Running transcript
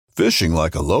Fishing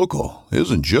like a local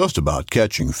isn't just about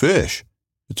catching fish.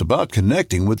 It's about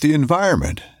connecting with the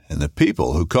environment and the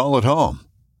people who call it home.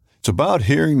 It's about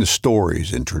hearing the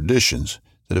stories and traditions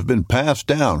that have been passed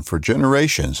down for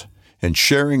generations and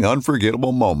sharing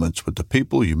unforgettable moments with the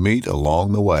people you meet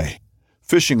along the way.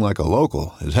 Fishing like a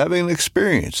local is having an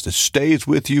experience that stays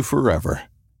with you forever.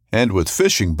 And with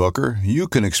Fishing Booker, you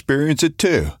can experience it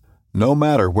too, no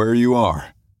matter where you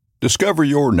are. Discover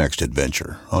your next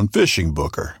adventure on Fishing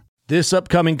Booker. This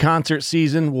upcoming concert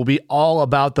season will be all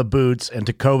about the boots, and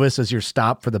Tecovas is your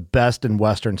stop for the best in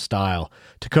Western style.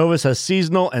 Tecovas has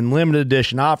seasonal and limited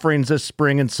edition offerings this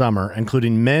spring and summer,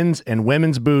 including men's and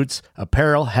women's boots,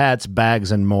 apparel, hats,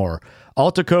 bags, and more.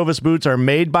 All Tecovas boots are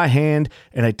made by hand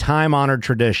in a time-honored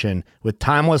tradition with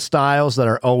timeless styles that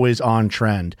are always on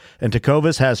trend. And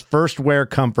Tecovas has first wear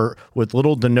comfort with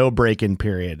little to no break-in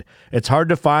period. It's hard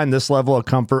to find this level of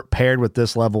comfort paired with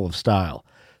this level of style.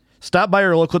 Stop by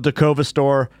your local Tecovas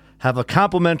store, have a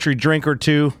complimentary drink or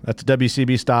two, that's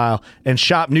WCB style, and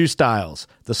shop new styles.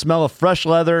 The smell of fresh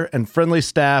leather and friendly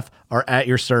staff are at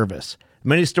your service.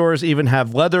 Many stores even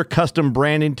have leather custom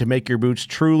branding to make your boots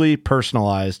truly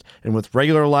personalized. And with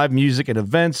regular live music and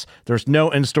events, there's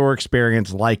no in-store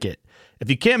experience like it.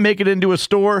 If you can't make it into a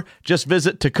store, just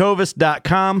visit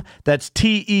tecovas.com. That's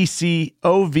TECOVAS.com.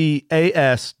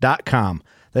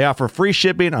 They offer free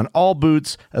shipping on all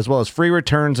boots, as well as free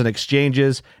returns and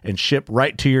exchanges, and ship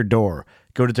right to your door.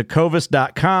 Go to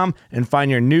tecovas.com and find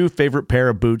your new favorite pair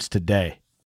of boots today.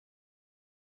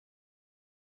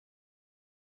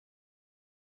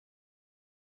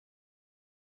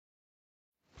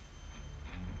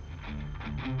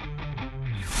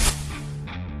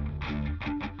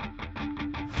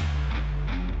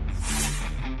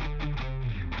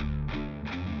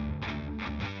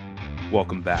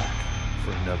 Welcome back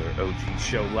for another OG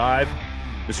Show Live.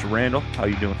 Mr. Randall, how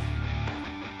you doing?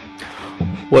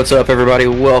 What's up, everybody?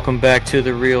 Welcome back to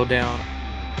The Reel Down.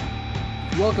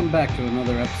 Welcome back to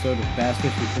another episode of Bass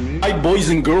Fishing Community. Hi, boys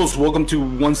and girls. Welcome to,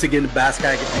 once again, the Bass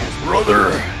Kayak Advance.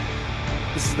 Brother!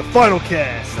 This is the final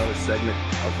cast. Another segment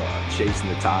of Chasing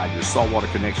the Tide, your saltwater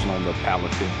connection on the paddler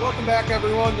fin. Welcome back,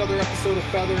 everyone. Another episode of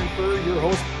Feather and Fur. Your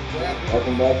host, Brad.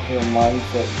 Welcome back to the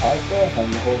Mindset Podcast. I'm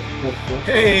the host, Chris.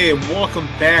 Hey, and welcome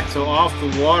back to Off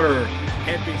the Water.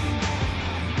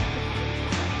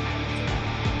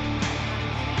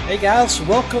 Hey guys,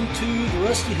 welcome to the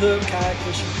Rusty Hook Kayak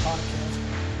Fishing Podcast.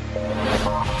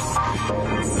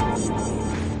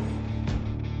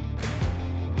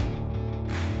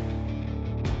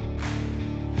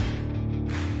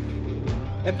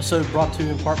 Episode brought to you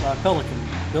in part by Pelican,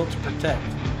 built to protect.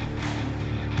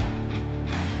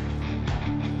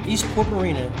 Eastport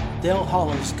Marina, Dale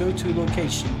Hollow's go-to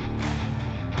location.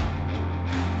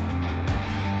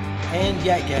 And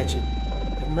Yak Gadget,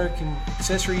 American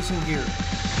accessories and gear.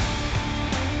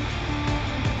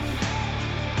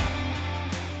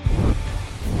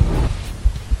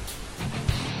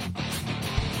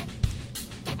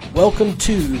 Welcome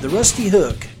to the Rusty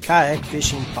Hook Kayak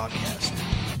Fishing Podcast,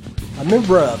 a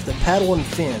member of the Paddle and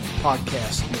Fin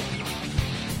Podcast Network.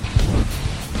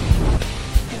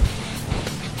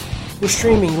 We're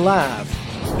streaming live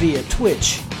via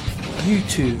Twitch,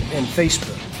 YouTube, and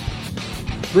Facebook.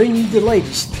 Bring you the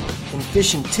latest in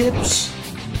fishing tips,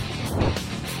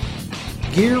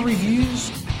 gear reviews.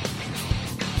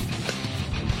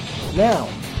 Now,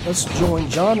 let's join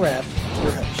John Rapp,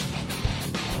 your host.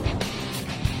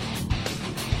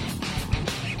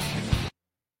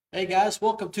 Hey guys,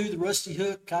 welcome to the Rusty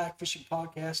Hook Kayak Fishing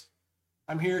Podcast.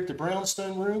 I'm here at the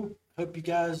Brownstone Room. Hope you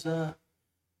guys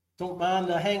don't mind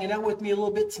hanging out with me a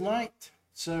little bit tonight.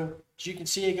 So, as you can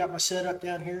see, I got my setup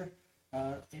down here,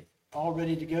 all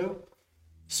ready to go.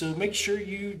 So make sure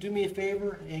you do me a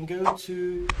favor and go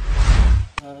to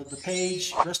the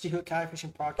page, Rusty Hook Kayak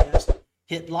Fishing Podcast.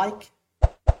 Hit like,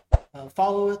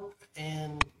 follow it,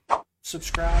 and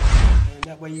subscribe. And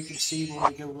that way you can see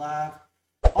when we go live.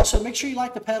 Also, make sure you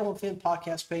like the Paddle and Fin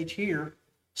Podcast page here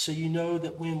so you know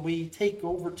that when we take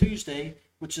over Tuesday,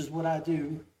 which is what I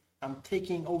do, I'm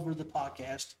taking over the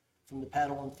podcast from the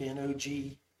Paddle and Fin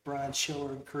OG, Brian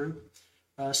Schiller and crew.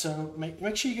 So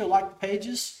make sure you go like the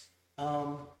pages.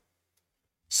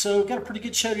 So got a pretty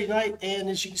good show tonight, and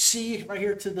as you can see right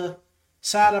here to the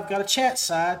side, I've got a chat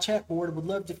board. I would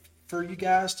love for you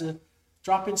guys to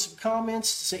drop in some comments.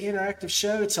 It's an interactive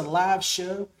show. It's a live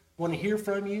show. Want to hear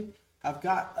from you. I've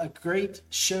got a great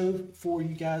show for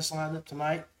you guys lined up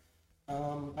tonight.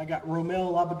 I got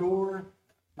Romel Labrador.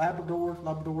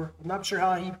 I'm not sure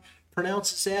how he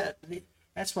pronounces that.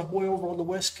 That's my boy over on the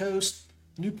West Coast,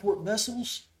 Newport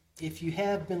Vessels. If you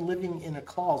have been living in a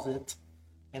closet,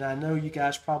 and I know you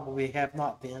guys probably have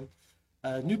not been.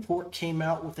 Newport came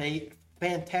out with a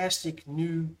fantastic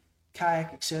new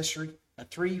kayak accessory, a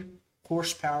 3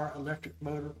 horsepower electric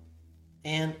motor,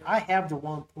 and I have the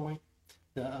 1.8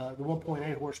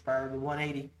 horsepower, the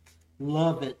 180.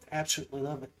 Love it, absolutely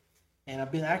love it. And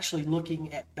I've been actually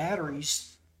looking at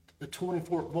batteries, the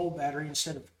 24-volt battery,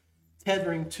 instead of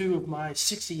tethering 2 of my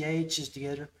 60 AHs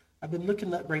together. I've been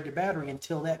looking to upgrade the battery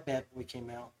until that bad boy came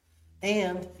out.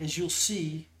 And as you'll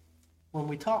see when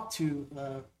we talk to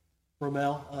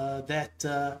Rommel,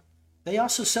 that they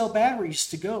also sell batteries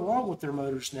to go along with their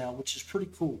motors now, which is pretty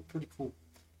cool,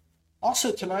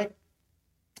 Also tonight,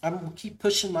 I'm going to keep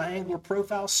pushing my Angler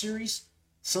Profile series,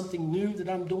 something new that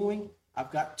I'm doing.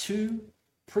 I've got 2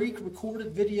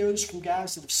 pre-recorded videos from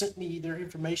guys that have sent me their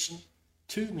information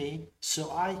to me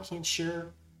so I can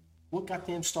share what got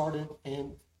them started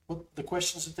and what the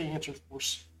questions that they answered for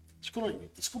us. It's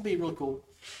gonna be really cool.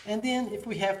 And then if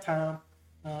we have time,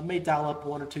 may dial up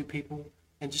 1 or 2 people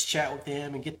and just chat with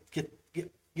them and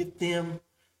get them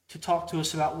to talk to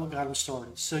us about what got them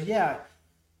started. So yeah,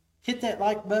 hit that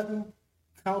like button,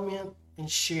 comment, and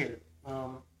share.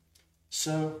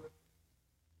 So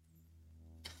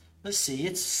let's see,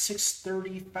 it's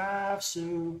 6:35,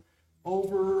 so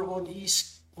over on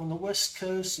the West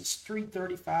Coast, it's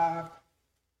 3:35.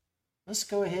 Let's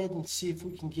go ahead and see if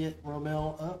we can get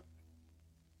Rommel up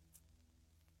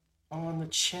on the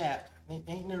chat.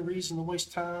 Ain't no reason to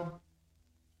waste time.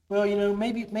 Well,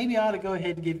 maybe I ought to go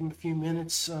ahead and give him a few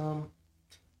minutes.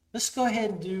 Let's go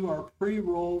ahead and do our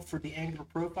pre-roll for the Angler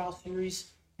Profile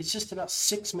series. It's just about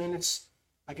 6 minutes.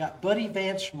 I got Buddy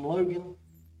Vance from Logan.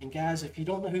 And guys, if you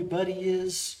don't know who Buddy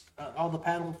is, all the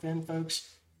paddle and fin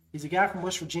folks, he's a guy from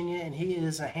West Virginia, and he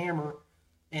is a hammer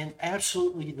and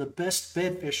absolutely the best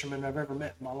bed fisherman I've ever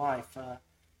met in my life.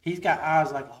 He's got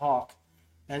eyes like a hawk.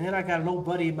 And then I got an old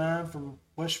buddy of mine from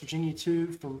West Virginia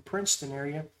too, from Princeton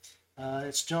area.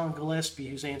 It's John Gillespie,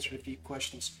 who's answered a few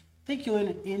questions. I think you'll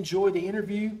enjoy the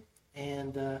interview.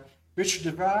 And Richard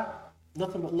DeVry,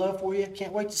 nothing but love for you.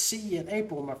 Can't wait to see you in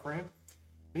April, my friend.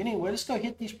 But anyway, let's go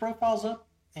hit these profiles up,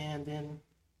 and then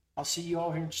I'll see you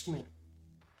all here in just a minute.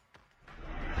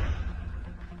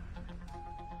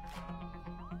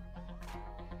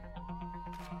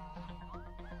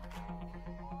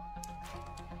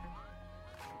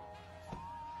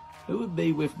 Who would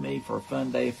be with me for a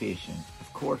fun day of fishing?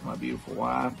 Of course, my beautiful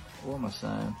wife or my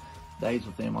son. Days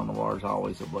with them on the water is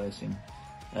always a blessing.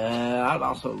 I'd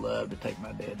also love to take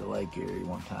my dad to Lake Erie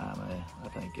one time. I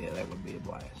think that would be a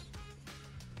blast.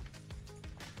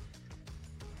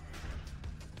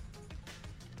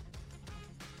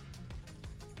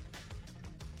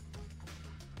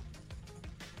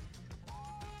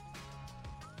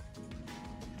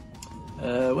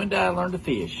 When did I learn to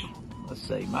fish? Let's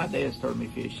see, my dad started me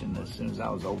fishing as soon as I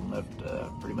was old enough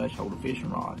to pretty much hold a fishing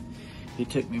rod. He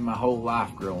took me my whole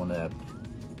life growing up.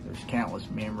 There's countless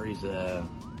memories of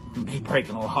me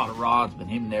breaking a lot of rods, but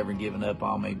him never giving up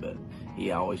on me, but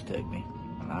he always took me,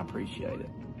 and I appreciate it.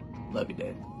 Love you,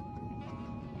 Dad.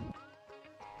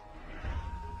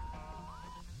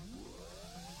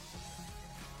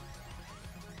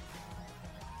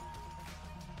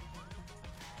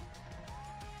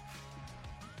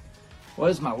 What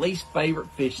is my least favorite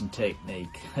fishing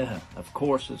technique? Of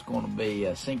course, it's going to be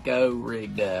a Cinco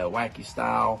rigged wacky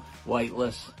style,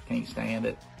 weightless. Can't stand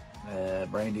it.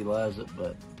 Brandy loves it,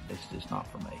 but it's just not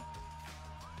for me.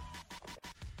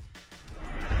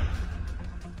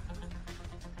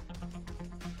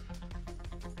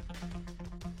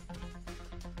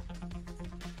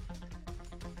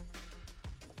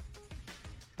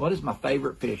 What is my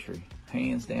favorite fishery?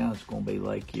 Hands down, it's going to be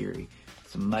Lake Erie.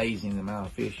 It's amazing the amount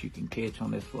of fish you can catch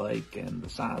on this lake and the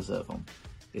size of them.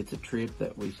 It's a trip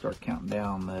that we start counting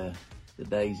down the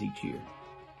days each year.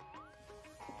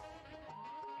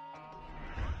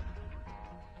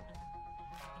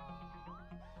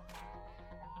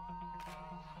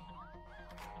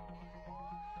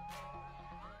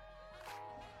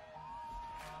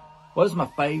 What is my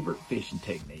favorite fishing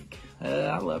technique?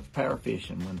 I love power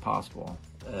fishing when possible.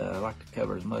 I like to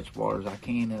cover as much water as I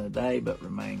can in a day, but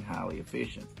remain highly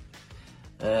efficient.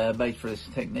 Baits for this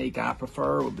technique I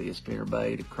prefer would be a spinner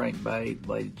bait, a crankbait,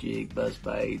 bladed jig, buzz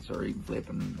baits, or even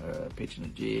flipping, pitching a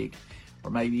jig, or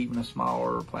maybe even a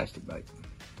smaller plastic bait.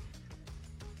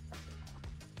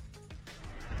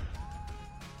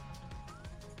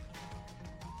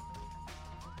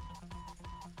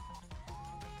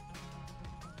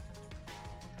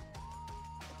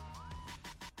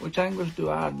 Which anglers do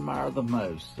I admire the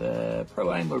most?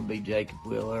 Pro angler would be Jacob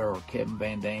Wheeler or Kevin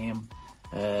Van Dam.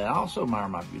 I also admire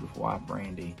my beautiful wife,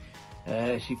 Brandy.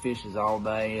 She fishes all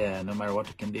day, no matter what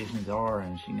the conditions are,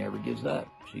 and she never gives up.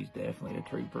 She's definitely a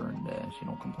trooper, and she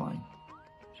don't complain.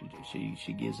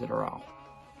 She gives it her all.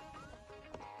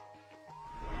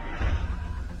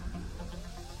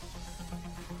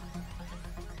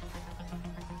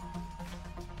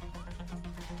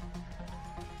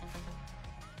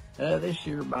 This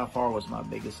year by far was my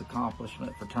biggest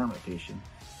accomplishment for tournament fishing.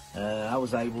 I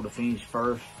was able to finish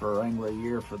first for Angler of the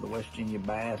Year for the West Virginia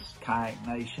Bass Kayak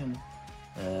Nation.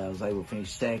 I was able to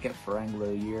finish second for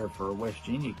Angler of the Year for West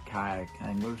Virginia Kayak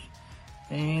Anglers.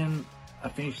 And I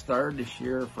finished third this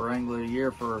year for Angler of the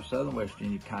Year for Southern West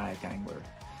Virginia Kayak Angler.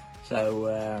 So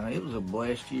it was a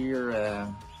blessed year,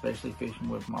 especially fishing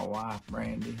with my wife,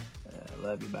 Brandy.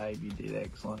 Love you, babe. You did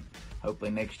excellent.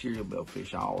 Hopefully next year you'll be able to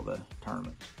fish all the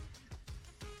tournaments.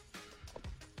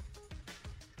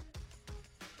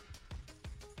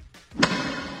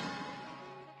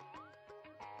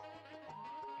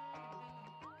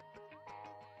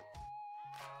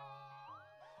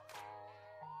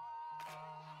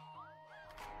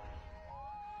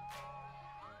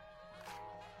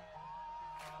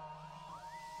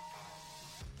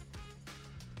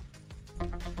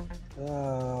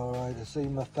 All right, I see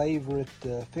my favorite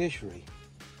fishery.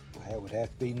 It would have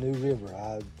to be New River.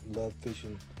 I love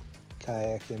fishing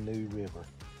kayak in New River.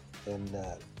 And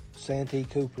Santee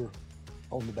Cooper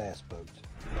on the bass boats.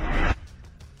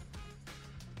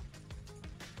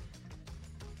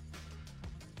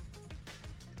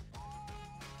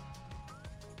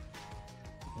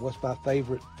 What's my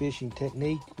favorite fishing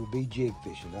technique would be jig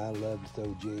fishing. I love to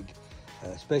throw jig,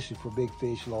 especially for big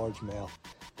fish, largemouth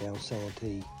down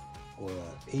Santee, or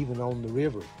even on the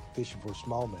river, fishing for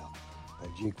smallmouth.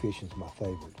 Jig fishing is my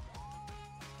favorite.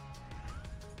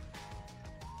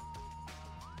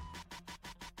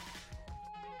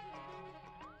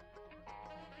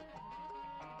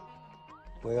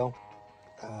 Well,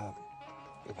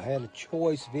 if I had a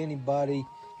choice of anybody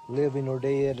living or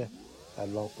dead,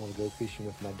 I'd want to go fishing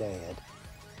with my dad.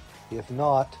 If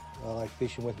not, I like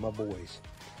fishing with my boys.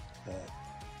 I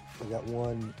got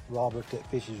one, Robert, that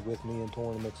fishes with me in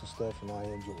tournaments and stuff, and I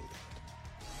enjoy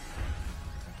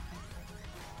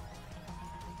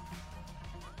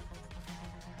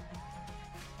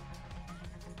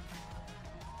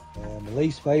that. My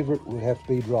least favorite would have to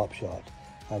be drop shot.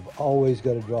 I've always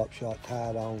got a drop shot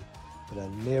tied on, but I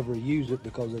never use it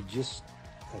because I just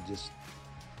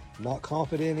not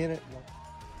confident in it.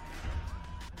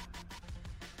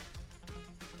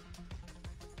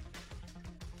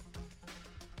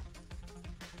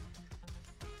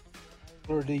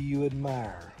 Or do you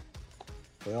admire?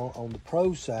 Well, on the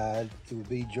pro side, it would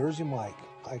be Jersey Mike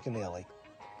Iaconelli.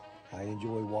 I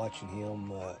enjoy watching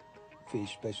him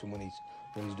fish, especially when he's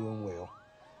doing well.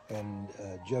 And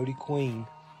Jody Queen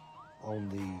on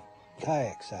the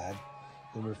kayak side.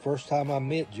 And the first time I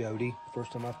met Jody,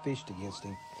 first time I fished against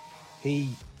him,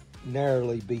 he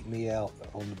narrowly beat me out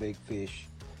on the big fish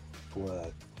for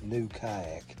a new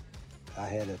kayak. I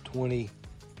had a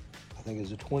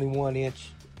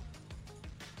 21-inch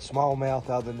smallmouth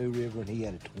out of the New River, and he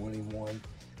had a 21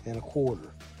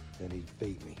 1/4, and he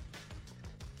beat me.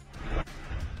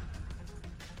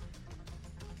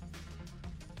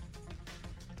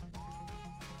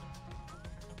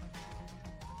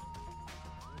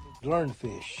 Learn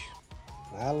fish.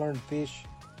 I learned fish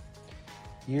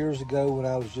years ago when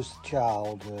I was just a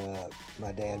child.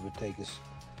 My dad would take us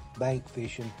bank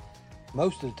fishing,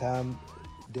 most of the time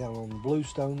down on the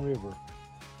Bluestone River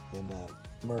in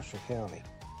Mercer County.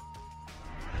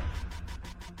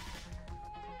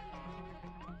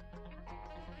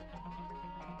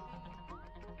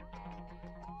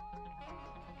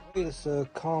 Greatest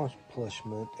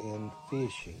accomplishment in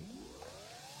fishing,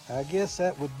 I guess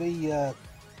that would be, I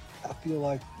feel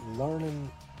like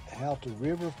learning how to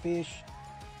river fish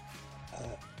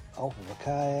off of a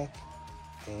kayak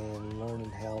and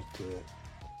learning how to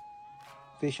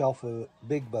fish off a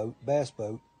big boat, bass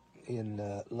boat in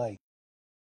lake.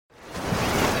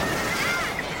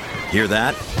 Hear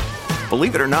that?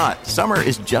 Believe it or not, summer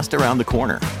is just around the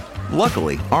corner.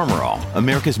 Luckily, Armor All,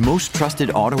 America's most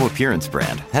trusted auto appearance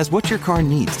brand, has what your car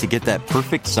needs to get that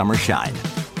perfect summer shine.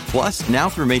 Plus, now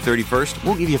through May 31st,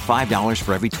 we'll give you $5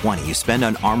 for every $20 you spend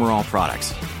on Armor All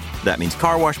products. That means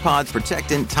car wash pods,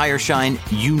 protectant, tire shine,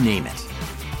 you name it.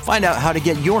 Find out how to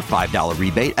get your $5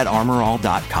 rebate at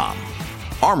armorall.com.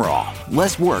 Armor All,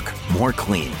 less work, more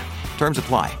clean. Terms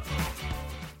apply.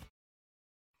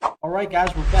 All right,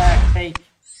 guys, we're back. Hey,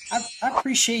 I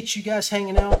appreciate you guys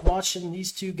hanging out, watching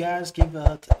these two guys give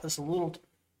us a little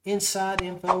inside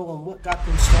info on what got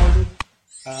them started.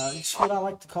 It's what I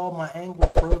like to call my Angler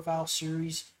Profile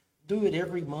series. Do it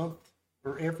every month.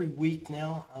 or every week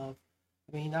now. I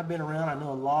mean, I've been around. I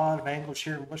know a lot of anglers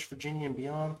here in West Virginia and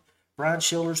beyond. Brian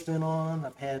Schiller's been on.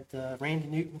 I've had Randy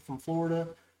Newton from Florida.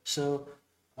 So,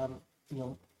 you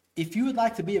know, if you would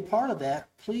like to be a part of that,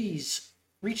 please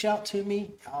reach out to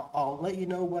me. I'll let you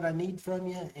know what I need from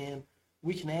you, and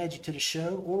we can add you to the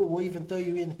show, or we'll even throw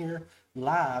you in here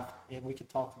live, and we can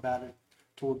talk about it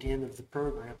toward the end of the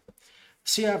program.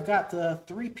 See, I've got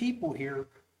 3 people here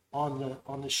on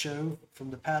the show from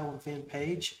the Paddle and Fin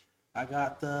page. I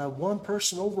got 1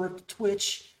 person over at the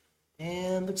Twitch,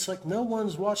 and looks like no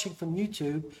one's watching from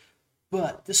YouTube,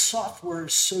 but this software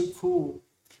is so cool.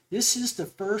 This is the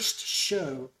first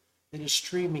show that is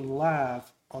streaming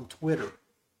live on Twitter.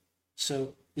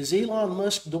 So is Elon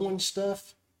Musk doing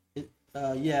stuff?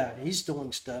 Yeah, he's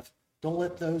doing stuff. Don't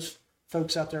let those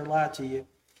folks out there lie to you.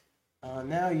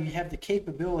 Now you have the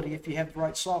capability, if you have the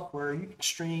right software, you can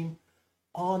stream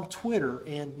on Twitter.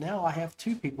 And now I have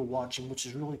 2 people watching, which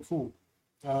is really cool.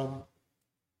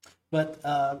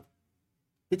 But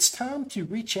it's time to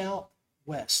reach out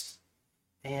west.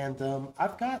 And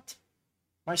I've got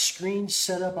my screen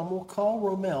set up. I'm going to call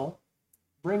Romel,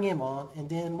 bring him on, and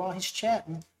then while he's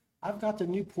chatting, I've got the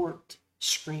Newport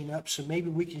screen up, so maybe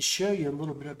we can show you a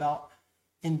little bit about,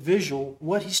 in visual,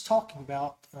 what he's talking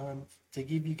about, to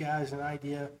give you guys an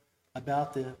idea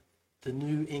about the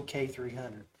new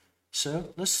NK300.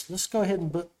 So let's go ahead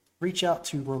and reach out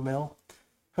to Romel.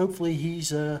 Hopefully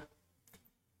he's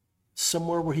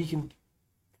somewhere where he can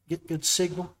get good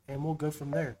signal, and we'll go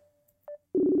from there.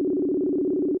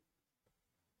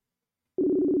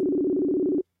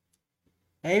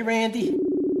 Hey, Randy.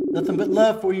 Nothing but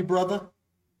love for you, brother.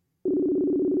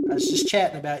 I was just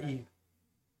chatting about you.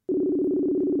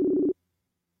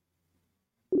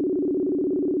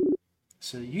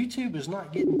 So YouTube is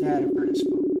not getting data for this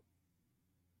phone.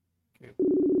 Okay.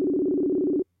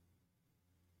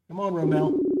 Come on,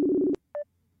 Romel.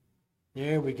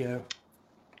 There we go.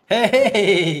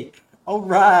 Hey! All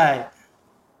right.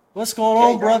 What's going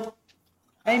on, brother?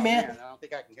 Hey, man. I don't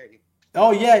think I can hear you.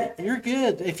 Oh, yeah, you're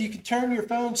good. If you could turn your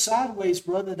phone sideways,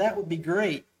 brother, that would be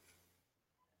great.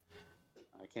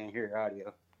 I can't hear your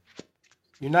audio.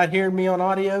 You're not hearing me on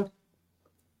audio?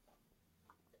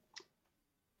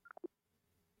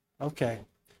 Okay.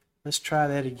 Let's try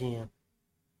that again.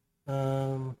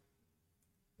 All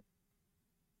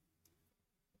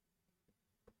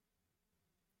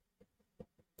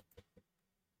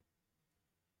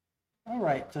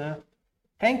right.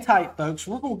 Hang tight, folks.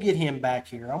 We're going to get him back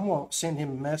here. I'm going to send him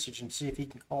a message and see if he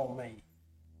can call me.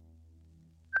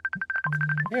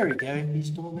 There we go.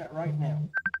 He's doing that right now.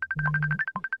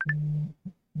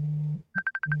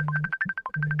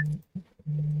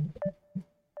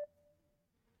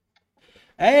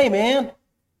 Hey, man.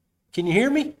 Can you hear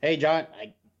me? Hey, John.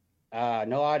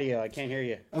 No audio. I can't hear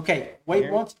you. Okay. Wait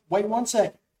 1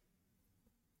 second.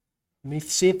 Let me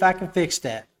see if I can fix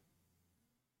that.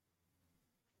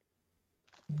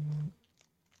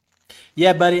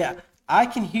 Yeah, buddy, I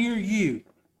can hear you.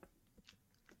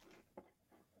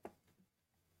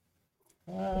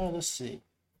 Let's see.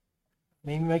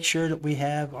 Maybe make sure that we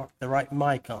have the right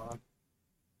mic on.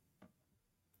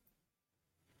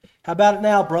 How about it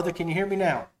now, brother? Can you hear me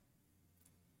now?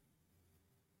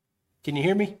 Can you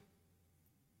hear me?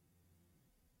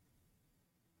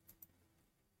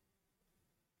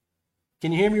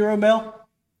 Can you hear me, Romel?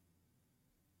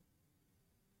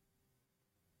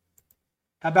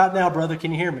 How about now, brother?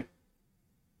 Can you hear me?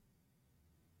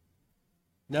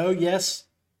 No, yes?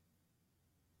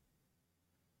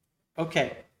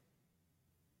 Okay.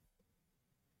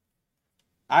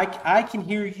 I can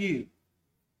hear you.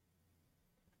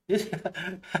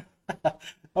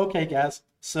 Okay, guys.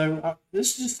 So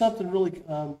this is just something really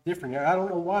different here. I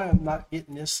don't know why I'm not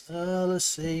getting this. Let's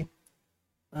see.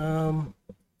 Romel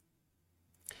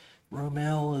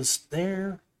is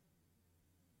there.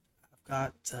 I've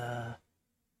got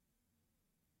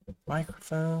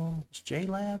microphones,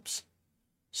 JLabs,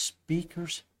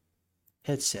 speakers,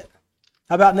 headset.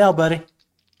 How about now, buddy?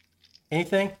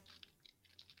 Anything?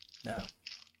 No.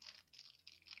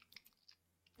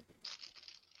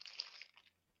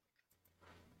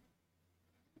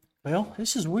 Well,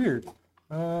 this is weird.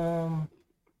 I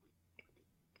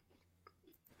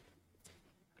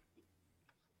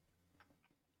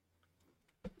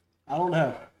don't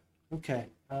know. Okay.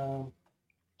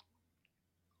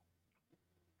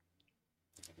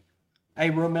 Hey,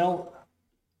 Romel.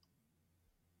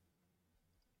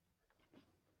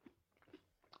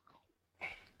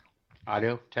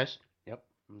 Audio test? Yep,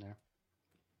 I'm there.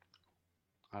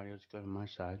 Audio's good on my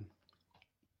side.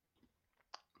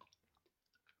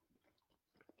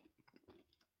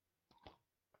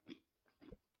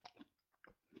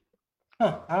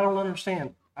 I don't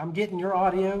understand. I'm getting your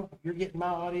audio. You're getting my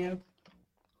audio.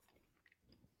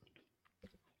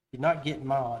 You're not getting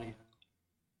my audio.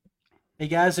 Hey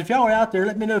guys, if y'all are out there,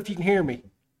 let me know if you can hear me.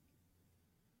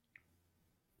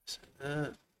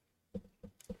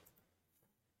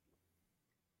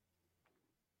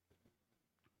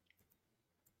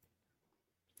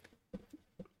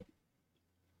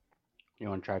 You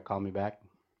want to try to call me back?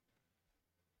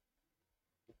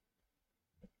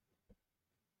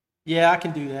 Yeah, I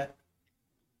can do that.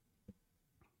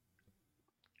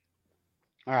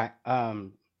 All right.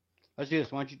 Let's do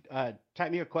this. Why don't you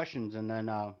type me your questions and then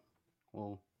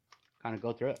we'll kind of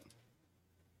go through it.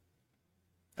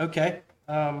 Okay.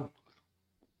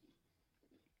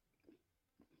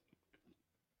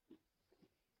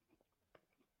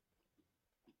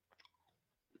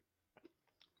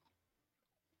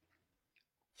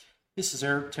 This is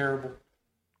terrible.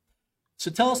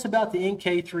 So tell us about the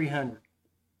NK300.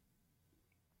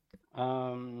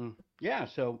 Yeah,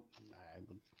 so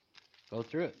go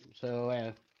through it.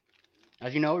 So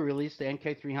as you know, we released the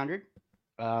NK300.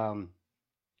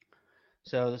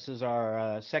 So this is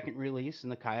our second release in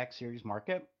the kayak series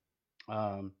market.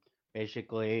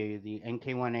 Basically, the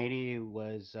NK180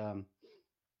 was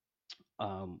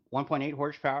 1.8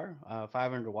 horsepower,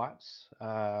 500 watts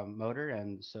motor,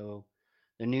 and so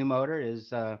the new motor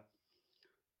is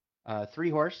 3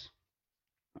 horse,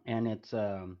 and it's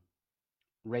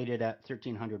rated at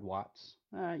 1300 watts.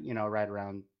 Right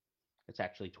around. It's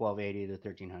actually 1280 to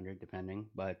 1300, depending.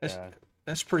 But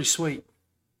that's pretty sweet.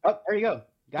 Oh, there you go.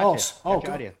 Gotcha.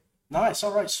 Gotcha idea. Nice.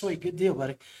 All right, sweet. Good deal,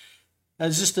 buddy.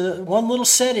 It's just one little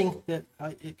setting that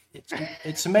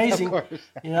it's amazing. Of course.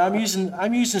 I'm using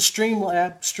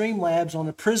Streamlabs on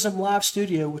the Prism Live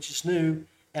Studio, which is new,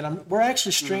 and we're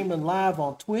actually streaming live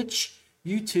on Twitch,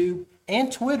 YouTube,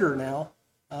 and Twitter now,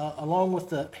 along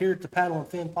with here at the Paddle and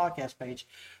Fin podcast page.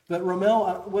 But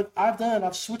Romel, what I've done,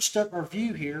 I've switched up our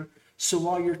view here, so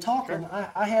while you're talking,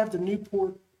 I have the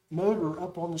Newport motor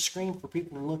up on the screen for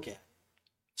people to look at.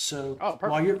 So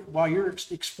while you're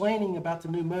explaining about the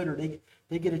new motor,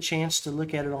 they get a chance to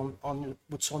look at it on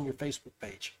what's on your Facebook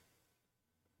page.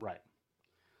 Right.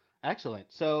 Excellent.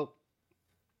 So,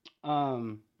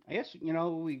 I guess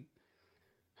we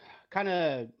kind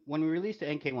of when we released the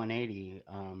NK180,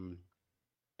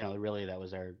 really that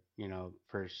was our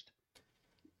first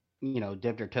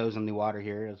dipped our toes in the water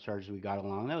here as far as we got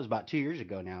along. That was about 2 years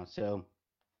ago now. So,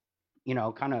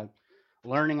 kind of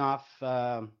learning off.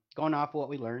 Going off what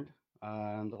we learned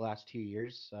in the last 2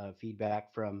 years,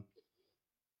 feedback from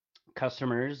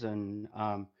customers, and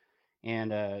the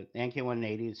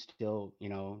NK180 is still,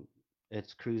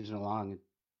 it's cruising along.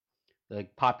 The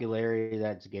popularity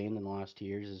that's gained in the last 2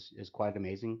 years is quite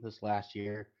amazing. This last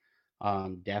year,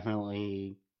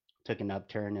 definitely took an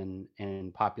upturn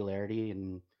in popularity,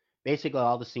 and basically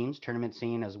all the scenes, tournament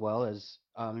scene, as well as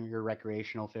your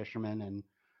recreational fishermen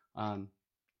and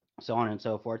so on and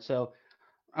so forth. So.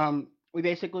 We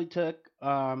basically took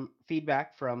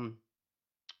feedback from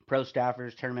pro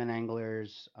staffers, tournament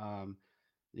anglers,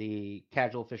 the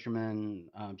casual fishermen,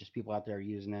 just people out there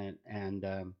using it, and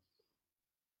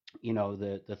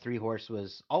the 3 horse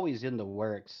was always in the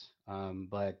works,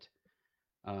 but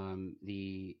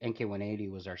the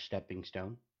NK180 was our stepping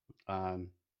stone, and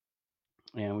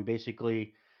we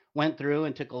basically went through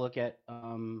and took a look at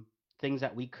things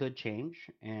that we could change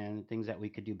and things that we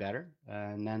could do better,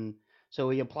 and then. So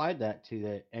we applied that to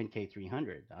the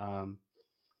NK300.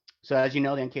 So as you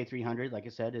know, the NK300, like I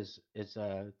said, is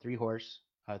a 3 horse,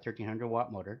 1300 watt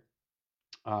motor.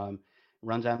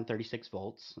 Runs on 36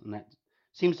 volts, and that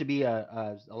seems to be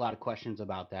a lot of questions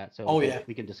about that. So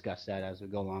we can discuss that as we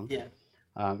go along. Yeah.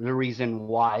 The reason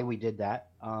why we did that.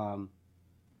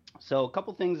 So a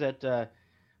couple things that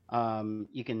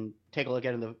you can take a look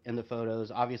at in the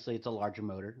photos. Obviously, it's a larger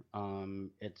motor.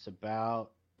 It's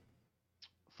about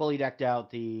fully decked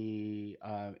out. The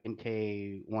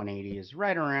NK180 is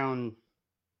right around,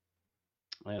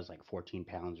 it was like 14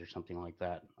 pounds or something like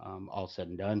that, all said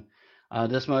and done.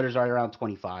 This motor's right around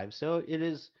 25, so it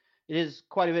is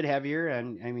quite a bit heavier,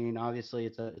 and I mean, obviously,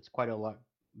 it's quite a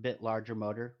bit larger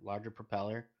motor, larger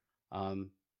propeller,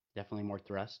 definitely more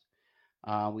thrust.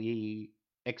 We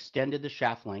extended the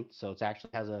shaft length, so it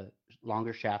actually has a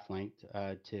longer shaft length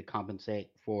to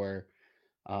compensate for.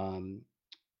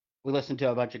 We listened to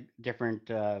a bunch of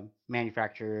different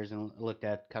manufacturers and looked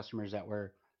at customers that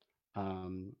were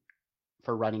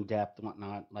for running depth and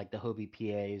whatnot, like the Hobie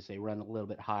PAs. They run a little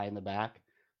bit high in the back.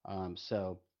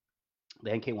 So the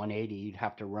NK180, you'd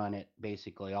have to run it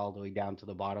basically all the way down to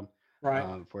the bottom,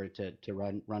 right, for it to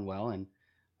run well. And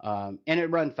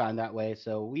it run fine that way.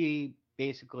 So we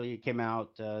basically came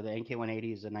out. The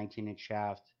NK180 is a 19-inch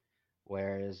shaft,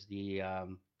 whereas the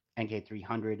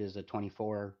NK300 is a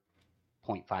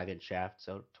 24.5-inch shaft,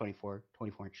 so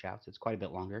 24-inch shaft. It's quite a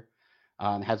bit longer.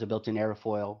 Has a built-in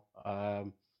airfoil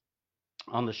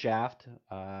on the shaft,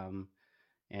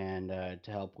 and to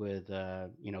help with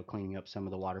cleaning up some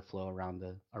of the water flow around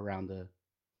the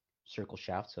circle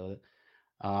shaft. So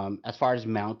as far as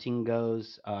mounting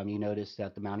goes, you notice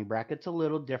that the mounting bracket's a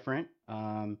little different.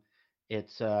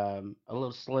 It's a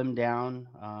little slimmed down,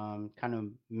 kind of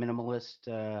minimalist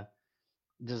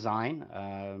design.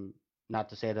 Not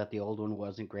to say that the old one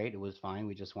wasn't great; it was fine.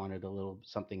 We just wanted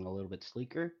something a little bit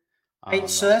sleeker. Hey, We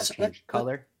so also changed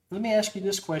color. Let me ask you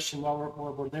this question while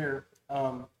we're there.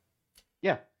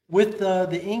 Yeah. With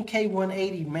the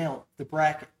NK180 mount, the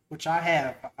bracket, which I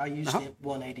have, I use the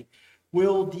 180.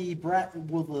 Will the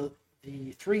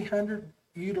 300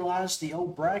 utilize the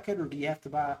old bracket, or do you have to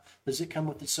buy? Does it come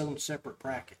with its own separate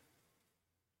bracket?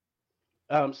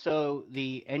 So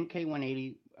the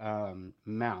NK180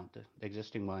 mount, the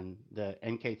existing one, the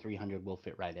NK300 will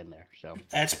fit right in there. So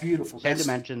that's beautiful. Same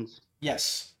dimensions.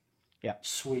 Yes. Yeah.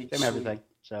 Sweet. Same everything.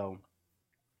 So.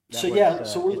 So works,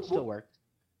 it still works.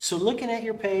 So looking at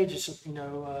your page, it's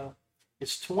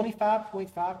it's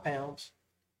 25.5 pounds,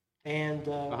 and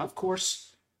of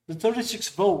course the 36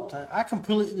 volt. I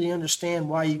completely understand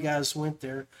why you guys went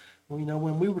there.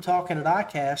 When we were talking at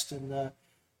ICAST, and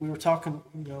we were talking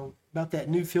about that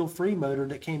new feel-free motor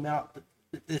that came out,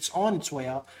 that's on its way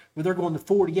out, where they're going to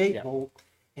 48 volt.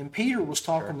 And Peter was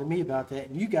talking to me about that,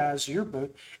 and you guys, your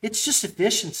boat, it's just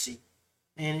efficiency,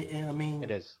 and I mean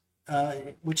it is.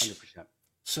 Which 100%.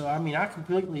 So I mean I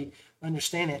completely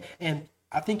understand it, and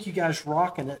I think you guys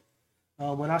rocking it.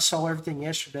 When I saw everything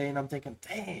yesterday, and I'm thinking,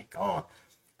 dang, God,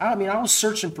 I mean I was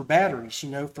searching for batteries,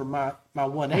 for my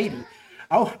 180.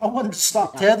 I wanted to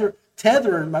stop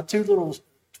tethering my two little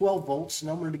 12 volts,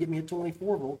 and I wanted to get me a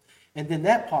 24 volt, and then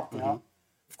that popped out.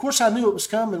 Of course, I knew it was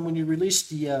coming when you released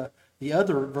the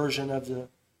other version of the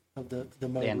motor.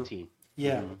 The NT.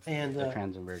 Yeah, and the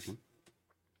transit version.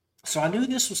 So I knew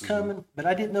this was coming, but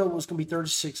I didn't know it was going to be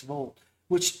 36 volt,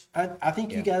 which I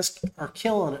think you guys are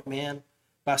killing it, man,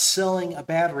 by selling a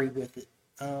battery with it,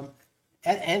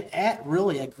 at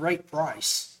really a great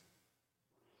price.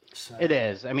 So. It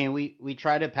is. I mean, we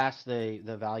try to pass the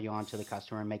value on to the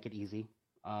customer and make it easy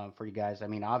for you guys. I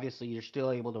mean, obviously, you're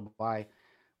still able to buy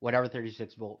whatever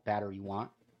 36 volt battery you want,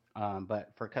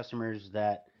 but for customers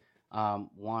that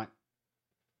want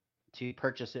to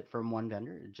purchase it from one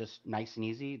vendor, just nice and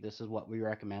easy. This is what we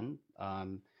recommend.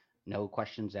 No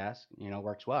questions asked.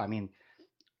 Works well. I mean,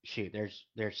 shoot,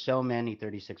 there's so many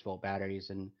 36 volt batteries,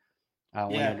 and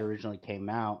when it originally came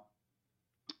out,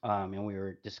 and we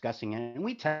were discussing it, and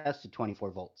we tested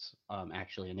 24 volts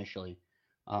actually initially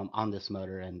on this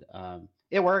motor, and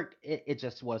it worked. It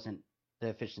just wasn't, the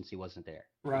efficiency wasn't there.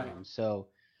 Right.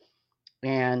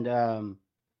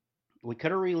 We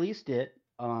could have released it.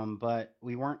 But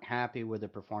we weren't happy with the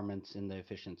performance and the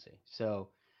efficiency. So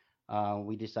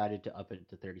we decided to up it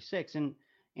to 36. And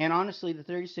honestly, the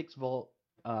 36 volt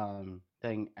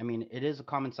thing, I mean, it is a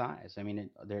common size. I mean,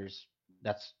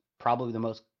 that's probably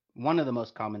one of the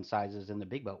most common sizes in the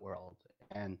big boat world.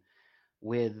 And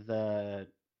with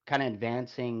kind of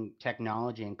advancing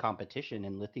technology and competition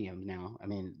in lithium now, I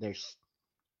mean, there's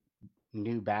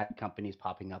new bad companies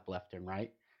popping up left and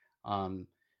right.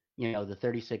 The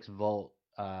 36 volt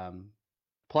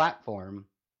platform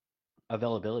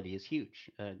availability is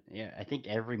huge. I think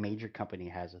every major company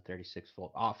has a 36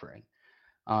 volt offering.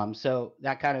 So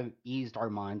that kind of eased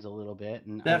our minds a little bit,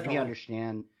 and we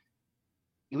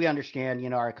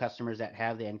understand, our customers that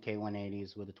have the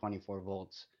NK180s with the 24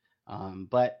 volts.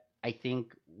 But I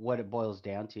think what it boils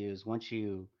down to is once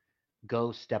you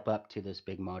go step up to this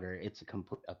big motor, it's a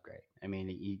complete upgrade. I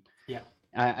mean,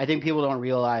 I think people don't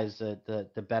realize that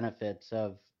the benefits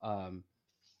of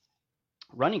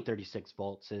running 36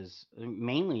 volts is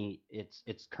mainly it's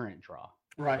current draw.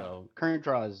 Right. So current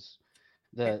draw is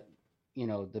the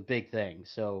big thing.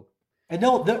 So they're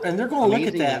going to look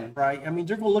at that, right? I mean,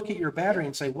 they're going to look at your battery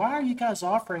and say, "Why are you guys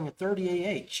offering a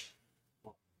 30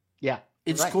 Ah?" Yeah,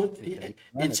 it's right. cool.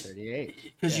 It's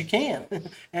 38 because you can,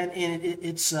 and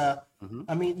it's I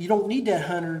mean, you don't need that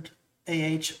 100 Ah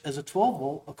as a 12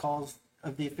 volt because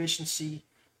of the efficiency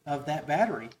of that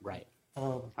battery. Right.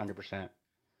 100%.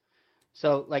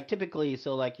 So like typically,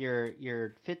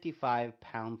 your 55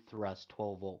 pound thrust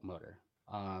 12 volt motor,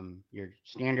 your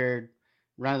standard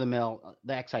run of the mill,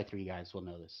 the XI3 guys will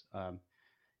know this.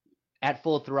 At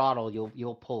full throttle,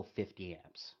 you'll pull 50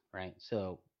 amps, right?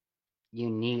 So you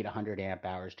need 100 amp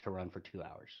hours to run for 2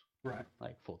 hours, right?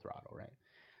 Like full throttle, right?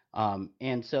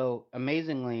 And so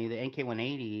amazingly, the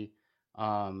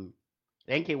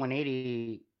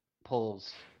NK180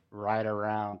 pulls right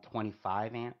around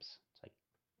 25 amps. It's like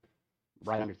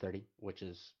right under 30, which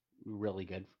is really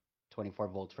good, 24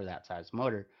 volts for that size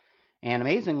motor. And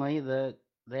amazingly, the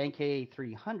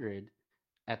NK300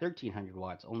 at 1300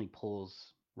 watts only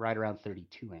pulls right around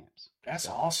 32 amps. That's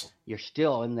So awesome. you're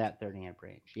still in that 30 amp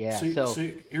range. Yeah. So,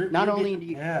 So you're not only getting, do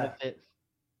you benefit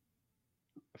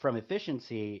from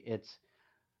efficiency, it's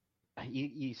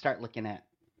you start looking at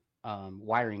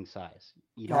wiring size.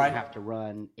 You don't Right. have to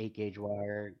run 8 gauge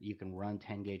wire. You can run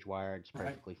 10 gauge wire. It's Right.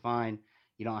 perfectly fine.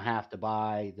 You don't have to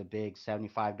buy the big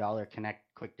 $75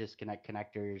 quick disconnect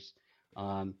connectors.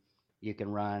 Um, you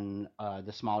can run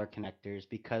the smaller connectors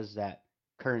because that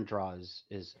current draw is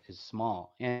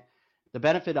small. And the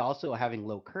benefit also of having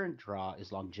low current draw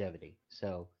is longevity.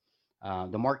 So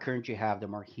the more current you have, the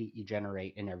more heat you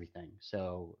generate and everything.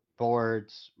 So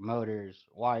boards, motors,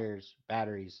 wires,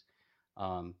 batteries.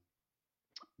 Um,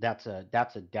 that's a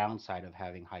downside of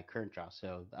having high current draw.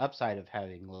 So the upside of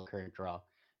having low current draw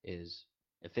is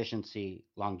efficiency,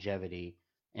 longevity,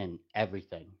 and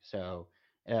everything. So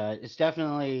it's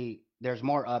definitely there's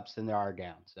more ups than there are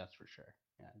downs. That's for sure.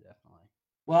 Yeah, definitely.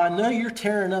 Well, I know you're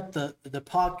tearing up the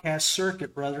podcast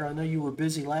circuit, brother. I know you were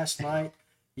busy last night.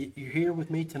 You're here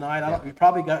with me tonight. You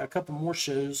probably got a couple more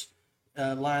shows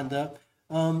lined up.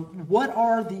 What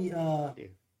are the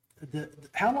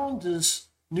how long does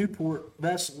Newport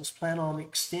Vessels plan on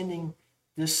extending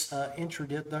this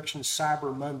introduction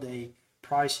Cyber Monday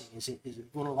pricing? Is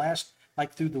it going to last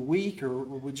like through the week, or are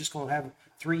we just going to have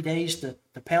 3 days to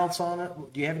pounce on it?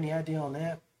 Do you have any idea on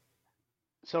that?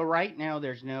 So right now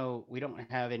we don't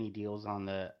have any deals on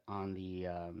the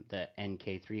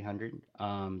NK300.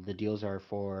 The deals are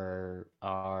for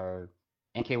our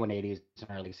NK180s and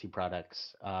our legacy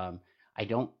products. I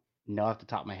don't know off the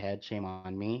top of my head, shame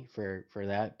on me for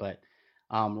that, but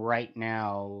right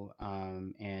now,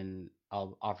 and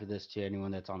I'll offer this to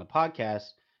anyone that's on the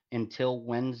podcast until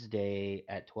Wednesday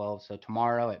at 12. So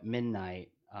tomorrow at midnight,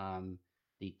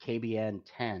 the KBN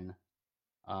 10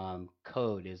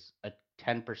 code is a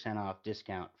 10% off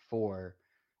discount for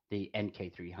the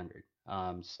NK300.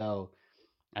 So,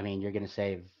 I mean, you're going to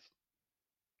save,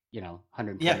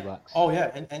 120 bucks. Oh,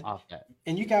 yeah. Off that.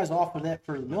 And you guys offer that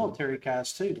for the military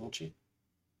guys too, don't you?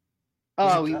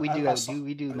 Oh, we do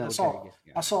military discount.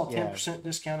 I saw a 10%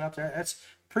 discount out there.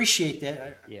 Appreciate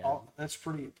that. Yeah. That's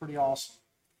pretty awesome.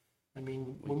 I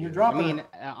mean, when you're dropping. I mean,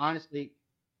 honestly,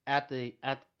 at the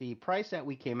price that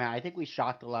we came out, I think we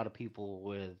shocked a lot of people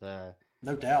with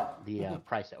no doubt the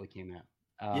price that we came out.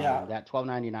 That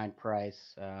 $12.99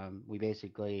 price. We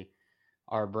basically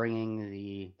are bringing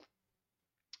the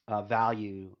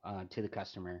value to the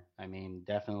customer. I mean,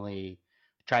 definitely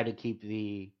try to keep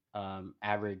the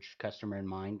average customer in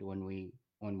mind when we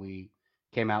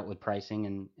came out with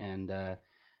pricing and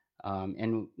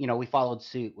we followed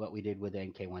suit what we did with the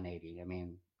NK180. I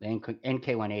mean, the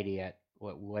NK180 at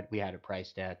what we had it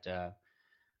priced at,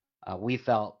 we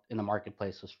felt in the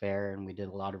marketplace was fair, and we did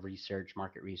a lot of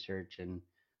market research, and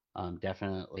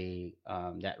definitely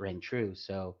that rang true.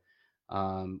 So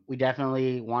we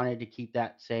definitely wanted to keep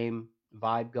that same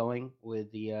vibe going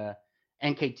with the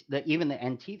even the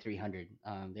NT300.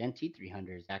 The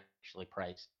NT300 is actually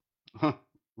priced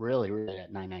really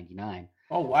at $9.99.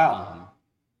 Oh wow.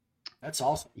 That's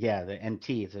awesome. Yeah, the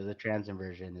NT, so the trans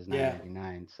inversion is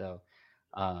 $9.99. So,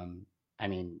 I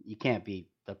mean, you can't beat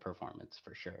the performance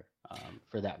for sure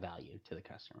for that value to the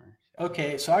customer. So.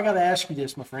 Okay, so I got to ask you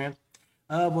this, my friend.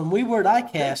 When we were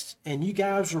at ICAST and you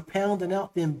guys were pounding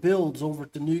out them builds over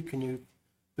at the New Canoe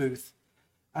booth,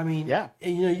 I mean,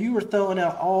 you were throwing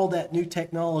out all that new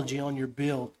technology on your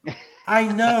build.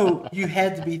 I know you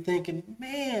had to be thinking,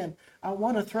 man, I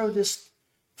want to throw this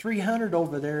 300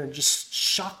 over there and just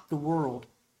shock the world.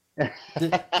 Did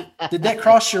that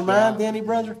cross your mind, Danny,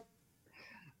 brother?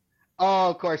 Oh,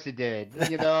 of course it did.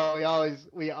 We always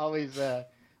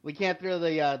we can't throw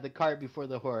the cart before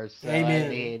the horse. So, Amen. I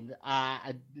mean,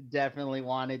 I definitely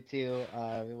wanted to.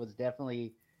 It was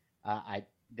definitely I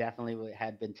definitely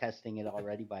had been testing it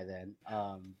already by then.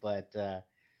 But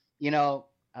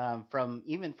from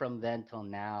then till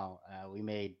now, we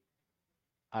made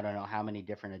I don't know how many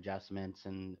different adjustments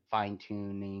and fine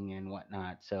tuning and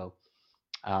whatnot. So,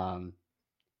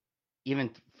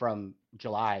 even from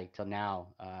July till now,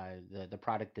 the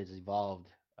product has evolved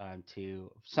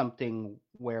to something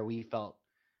where we felt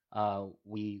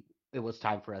it was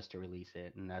time for us to release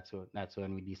it, and that's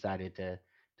when we decided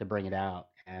to bring it out.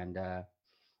 And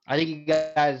I think you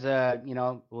guys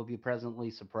will be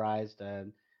pleasantly surprised.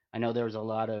 I know there was a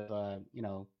lot of,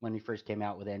 when we first came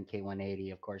out with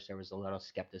NK180, of course, there was a lot of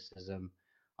skepticism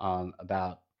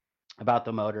about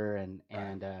the motor,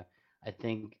 and I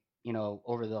think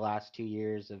over the last 2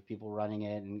 years of people running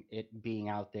it and it being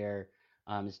out there,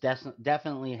 it's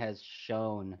definitely has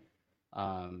shown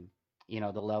um,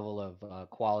 the level of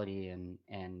quality and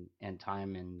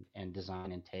time and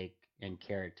design and take and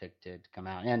care it took to come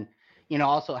out, and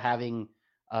also having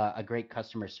a great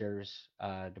customer service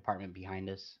department behind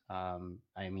us.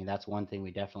 I mean, that's one thing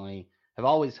we definitely have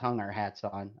always hung our hats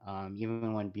on,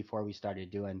 even when before we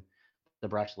started doing the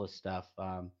brushless stuff.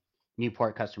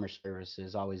 Newport customer service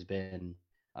has always been,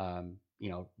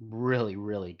 really,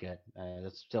 really good.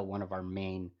 That's still one of our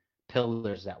main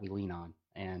pillars that we lean on,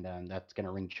 and that's going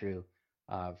to ring true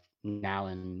now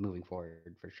and moving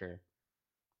forward for sure.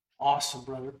 Awesome,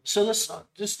 brother. So let's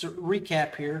just to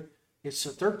recap here. It's a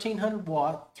 1,300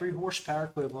 watt, 3 horsepower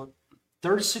equivalent,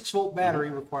 36-volt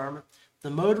battery requirement. The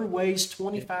motor weighs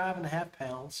 25.5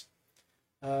 pounds.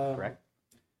 Correct.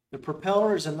 The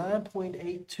propeller is a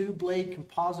 9.82 blade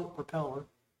composite propeller.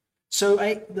 So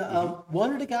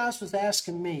one of the guys was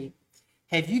asking me,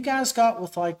 have you guys got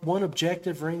with like One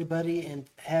Objective or anybody and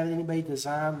have anybody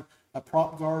design a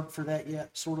prop guard for that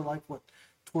yet? Sort of like what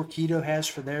Torqeedo has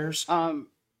for theirs? Or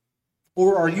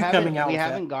are you coming out with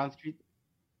that?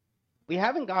 We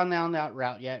haven't gone down that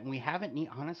route yet, and we haven't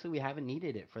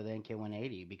needed it for the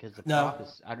NK180 because the prop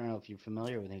is, I don't know if you're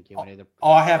familiar with NK180.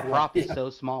 I have the prop is so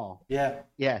small. Yeah.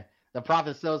 Yeah. The prop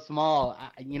is so small.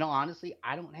 Honestly,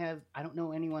 I don't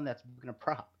know anyone that's going to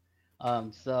prop.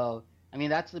 So, I mean,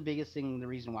 that's the biggest thing. The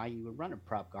reason why you would run a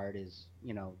prop guard is,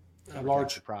 a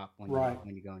large prop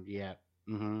when you go into, yeah.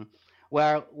 Mm-hmm.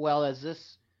 Well, as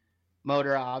this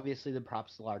motor, obviously the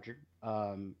prop's larger.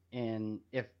 And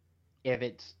if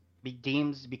it's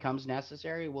becomes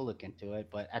necessary, we'll look into it.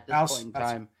 But at this point in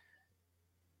time,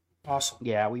 awesome.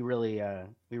 Yeah, we really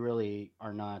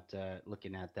are not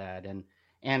looking at that, and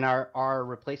our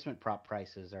replacement prop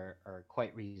prices are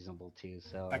quite reasonable too.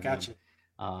 So I got you.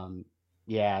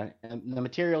 Yeah, and the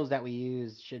materials that we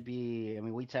use should be. I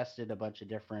mean, we tested a bunch of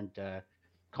different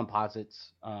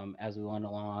composites as we went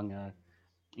along.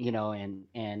 We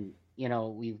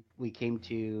came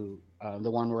to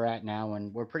the one we're at now,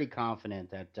 and we're pretty confident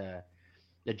that the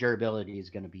durability is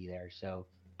going to be there. So,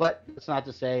 but it's not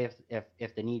to say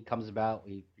if the need comes about,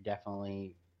 we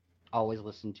definitely always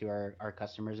listen to our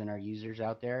customers and our users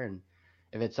out there, and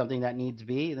if it's something that needs to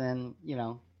be, then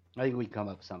I think we can come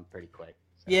up with something pretty quick.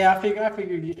 So. Yeah, I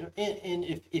figured,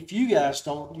 and if you guys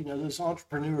don't, those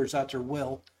entrepreneurs out there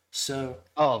will. So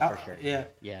for sure. Yeah.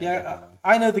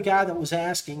 I know the guy that was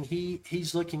asking.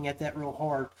 He's looking at that real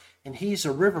hard, and he's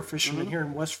a river fisherman here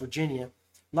in West Virginia.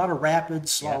 A lot of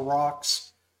rapids, a lot of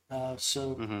rocks.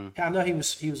 So I know he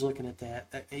was looking at that.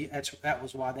 That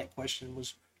was why that question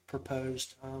was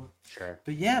proposed. Sure.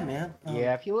 But yeah, man.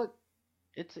 Yeah, if you look,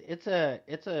 it's a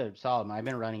solid. I've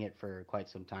been running it for quite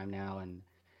some time now,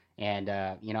 and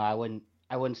I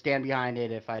wouldn't stand behind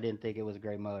it if I didn't think it was a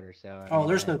great motor. So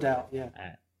there's no doubt. Yeah.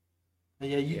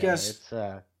 Yeah, you guys,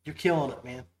 you're killing it,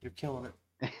 man. You're killing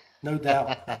it, no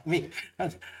doubt. I mean,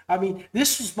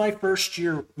 this was my first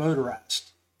year motorized.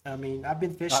 I mean, I've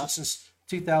been fishing since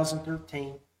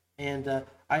 2013, and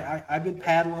I've been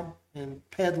paddling and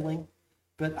pedaling,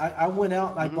 but I went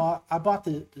out and I bought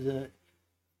the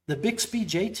Bixby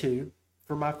J2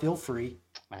 for my feel free.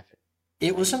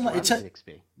 It's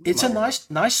a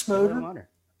nice motor,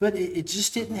 but it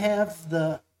just didn't have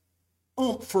the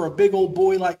oomph for a big old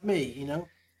boy like me,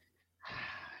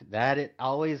 That it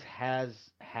always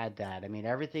has had that. I mean,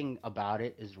 everything about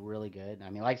it is really good. I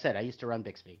mean, like I said, I used to run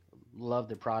Bixby, love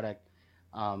the product,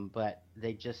 but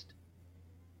they just,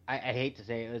 I hate to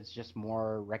say it, it's just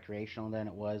more recreational than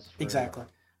it was. Exactly.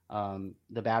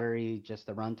 The battery, just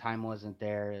the runtime wasn't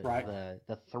there. Right.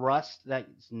 The thrust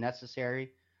that's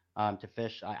necessary to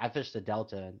fish. I fished the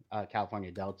Delta,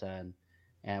 California Delta,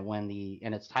 and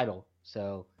it's tidal.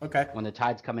 So when the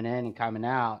tide's coming in and coming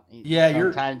out,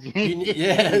 sometimes you need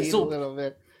a little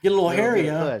bit, get a little hairy,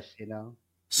 huh? Push,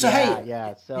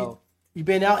 So So you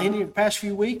been out any of the past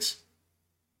few weeks?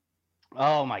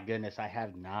 Oh my goodness, I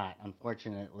have not.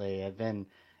 Unfortunately, I've been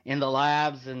in the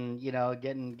labs and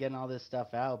getting all this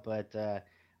stuff out, but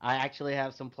I actually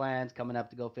have some plans coming up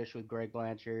to go fish with Greg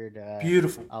Blanchard.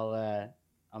 Beautiful.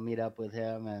 I'll meet up with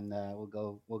him and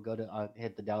we'll go to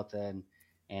hit the Delta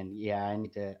and yeah,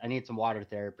 I need some water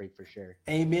therapy for sure.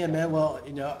 Amen, man. Well,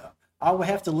 I will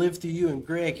have to live through you and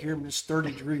Greg here in this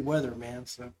 30-degree weather, man.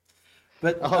 So,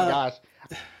 but gosh,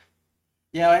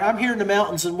 yeah, I'm here in the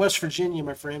mountains in West Virginia,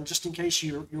 my friend. Just in case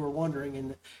you were wondering,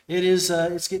 and it is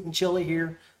it's getting chilly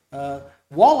here.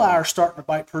 Walleye are starting to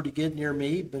bite pretty good near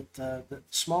me, but the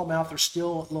smallmouth are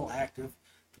still a little active.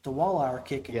 But the walleye are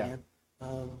kicking in.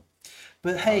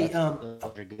 But hey, those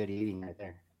are good eating right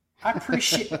there. I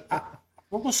appreciate.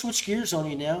 We're gonna switch gears on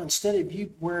you now. Instead of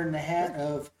you wearing the hat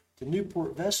of the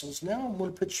Newport vessels, now I'm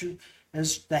gonna put you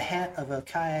as the hat of a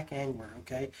kayak angler.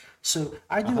 Okay, so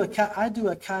I do a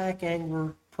kayak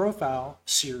angler profile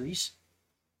series,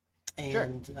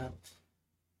 and did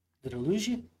I lose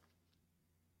you?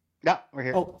 No, we're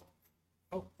here. Oh,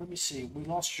 let me see. We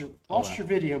lost your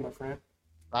video, my friend.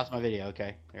 Lost my video.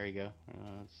 Okay, there you go.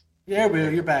 There we go.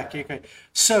 You're back. Okay.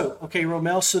 So,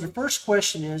 Romel. So the first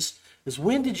question is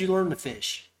when did you learn to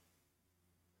fish?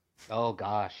 Oh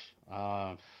gosh,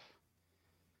 I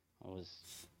was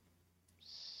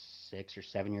 6 or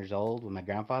 7 years old with my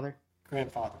grandfather.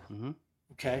 Mm-hmm.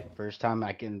 Okay. First time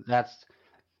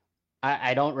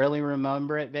I don't really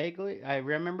remember it vaguely. I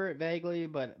remember it vaguely,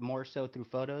 but more so through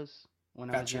photos. When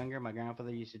I was younger, my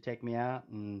grandfather used to take me out,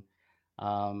 and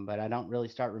but I don't really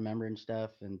start remembering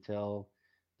stuff until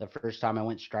the first time I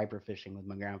went striper fishing with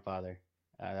my grandfather.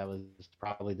 That was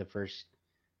probably the first,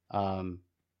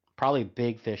 probably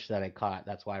big fish that I caught.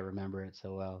 That's why I remember it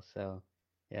so well. So,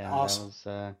 yeah, awesome.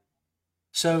 That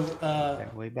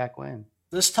was way back when.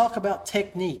 Let's talk about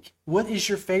technique. What is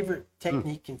your favorite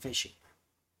technique in fishing?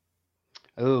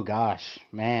 Oh gosh,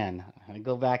 man, I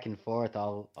go back and forth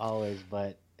always,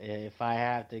 but if I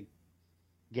have to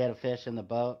get a fish in the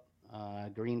boat,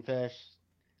 green fish,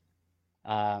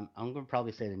 I'm gonna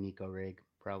probably say the Nico rig.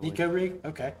 Probably. Nico rig,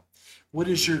 okay. What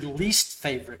is your least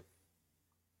favorite?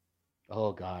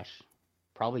 Oh gosh,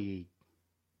 probably.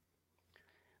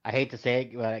 I hate to say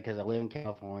it because I live in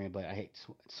California, but I hate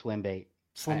swim bait.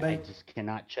 I just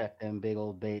cannot check them big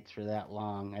old baits for that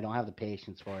long. I don't have the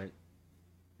patience for it.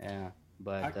 Yeah,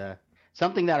 but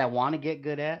something that I want to get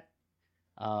good at.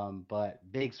 But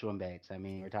big swim baits. I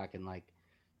mean, we're talking like,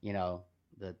 the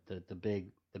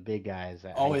big guys.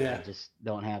 I just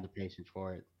don't have the patience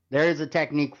for it. There is a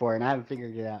technique for it, and I haven't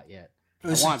figured it out yet.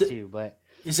 I want to, but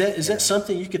is that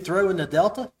something you could throw in the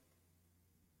Delta?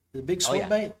 The big swim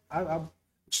bait?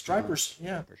 Stripers,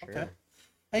 for sure. Okay.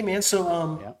 Hey man,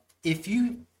 so if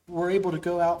you were able to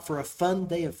go out for a fun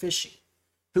day of fishing,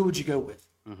 who would you go with?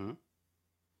 Mm-hmm.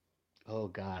 Oh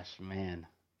gosh, man.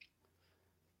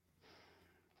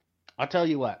 I'll tell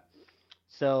you what.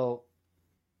 So,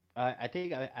 I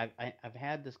think I've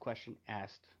had this question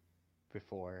asked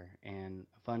before, and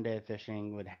a fun day of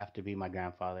fishing would have to be my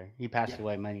grandfather. He passed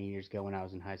away many years ago when I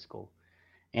was in high school,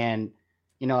 and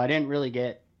I didn't really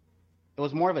get. It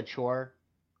was more of a chore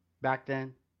back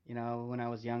then. When I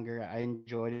was younger, I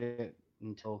enjoyed it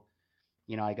until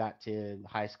I got to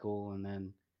high school, and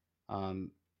then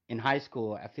in high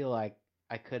school, I feel like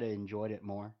I could have enjoyed it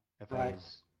more if I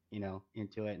was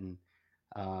into it, and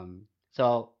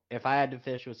so if I had to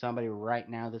fish with somebody right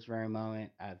now, this very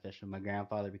moment, I'd fish with my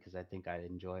grandfather because I think I'd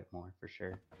enjoy it more for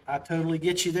sure. I totally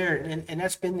get you there, and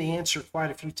that's been the answer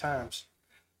quite a few times.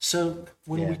 So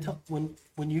when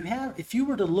if you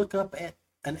were to look up at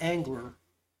an angler,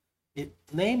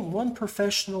 name one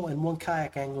professional and one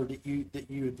kayak angler that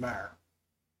you admire.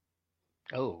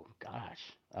 Oh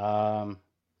gosh.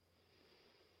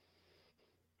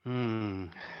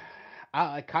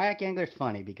 A kayak angler's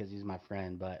funny because he's my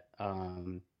friend, but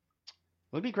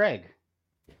it would be Greg.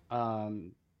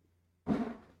 He's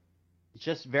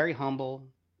just very humble,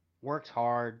 works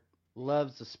hard,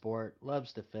 loves the sport,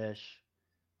 loves to fish,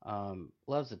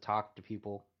 loves to talk to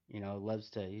people.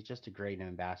 He's just a great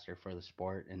ambassador for the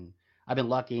sport, and I've been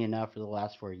lucky enough for the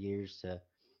last 4 years to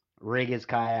rig his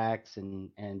kayaks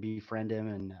and befriend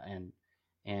him,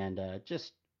 and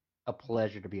just a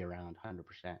pleasure to be around.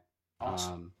 100%.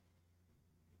 Awesome.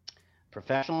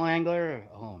 Professional angler,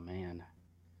 oh man,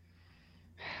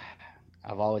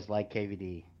 I've always liked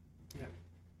KVD. Yeah.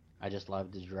 I just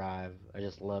love his drive. I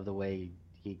just love the way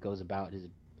he goes about his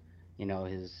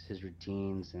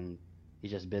routines, and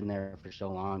he's just been there for so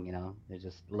long. I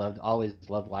just always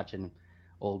loved watching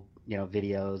old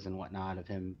videos and whatnot of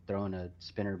him throwing a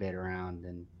spinnerbait around,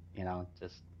 and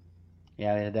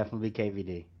it'd definitely be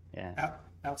KVD. Yeah,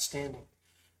 outstanding.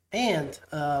 And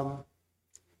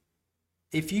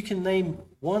if you can name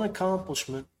one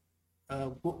accomplishment,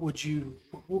 what would you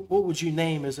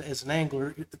name as an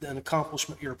angler an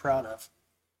accomplishment you're proud of?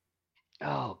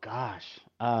 Oh gosh.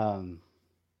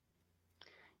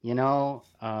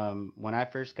 When I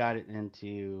first got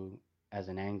into as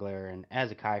an angler and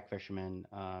as a kayak fisherman,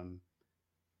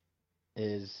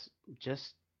 is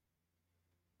just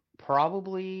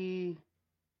probably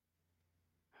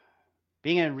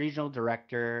being a regional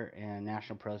director and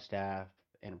national pro staff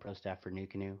and a pro staff for New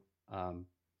Canoe.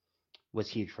 was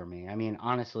huge for me. I mean,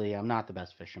 honestly, I'm not the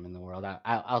bbest fisherman in the world.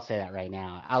 I'll say that right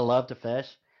now. I love to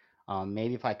fish.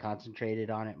 Maybe if I concentrated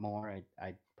on it more,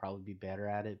 I'd probably be better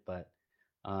at it. But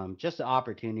just the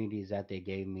opportunities that they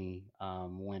gave me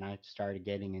when I started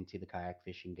getting into the kayak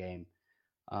fishing game,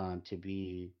 to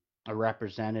be a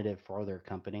representative for their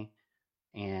company,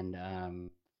 and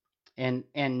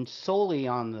solely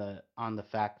on the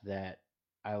fact that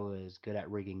I was good at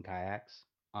rigging kayaks.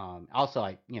 Also,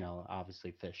 I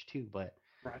obviously fish too, but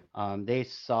Right. they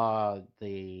saw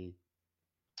the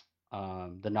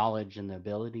knowledge and the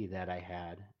ability that I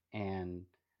had, and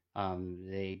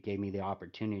they gave me the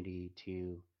opportunity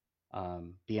to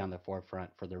be on the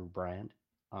forefront for their brand.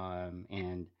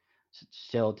 And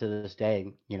still to this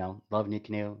day, love New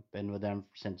Canoe. Been with them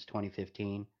since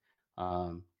 2015.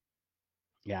 Um,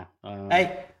 yeah.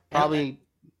 Hey, Probably.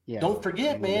 Yeah. Don't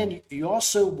forget, man, you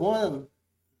also won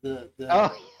the.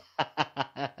 Oh,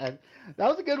 that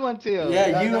was a good one too.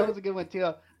 Yeah, that was a good one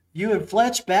too. You and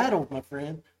Fletch battled, my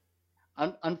friend.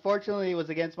 Unfortunately, it was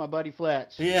against my buddy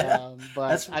Fletch. Yeah,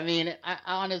 but I mean,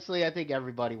 honestly, I think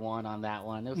everybody won on that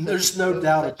one. There's no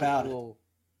doubt about it.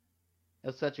 It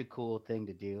was such a cool thing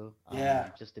to do. Yeah,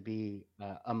 just to be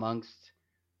amongst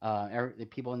the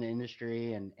people in the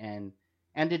industry, and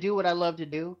to do what I love to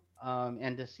do,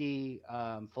 and to see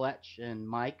Fletch and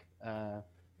Mike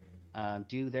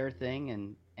do their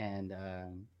thing, and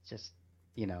just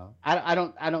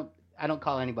I don't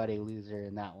call anybody a loser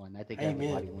in that one. I think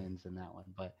everybody wins in that one.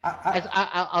 But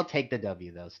I'll take the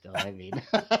W though. Still, I mean,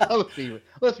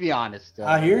 let's be honest.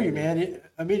 I hear you, man.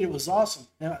 It was awesome.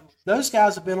 Now, those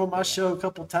guys have been on my show a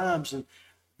couple of times, and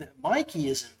Mikey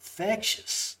is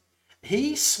infectious.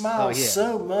 He smiles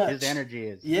so much. His energy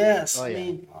is. Yes, I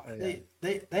mean,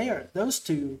 they are, those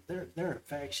two. They're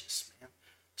infectious, man.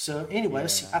 So anyway,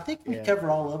 I think we covered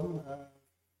all of them.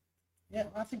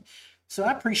 I think. So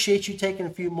I appreciate you taking a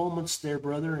few moments there,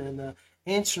 brother, and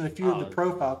answering a few of the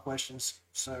profile questions.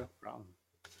 So, no problem.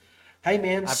 Hey,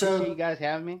 man. I appreciate you guys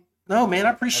having me. No, man, I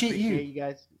appreciate you. You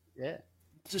guys. Yeah.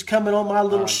 Just coming on my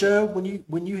little show when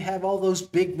you have all those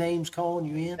big names calling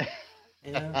you in.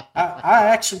 I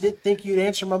actually didn't think you'd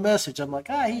answer my message. I'm like,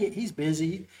 he's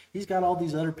busy. He's got all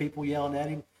these other people yelling at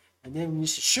him. And then when you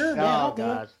said, sure, man, I'll do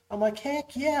it. I'm like,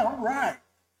 heck yeah, all right.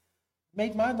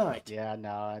 Made my night. Yeah,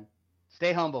 no.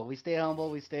 Stay humble. We stay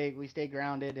humble. We stay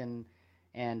grounded, and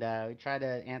we try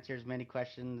to answer as many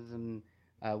questions and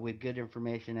with good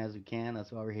information as we can.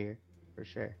 That's why we're here, for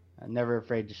sure. I'm never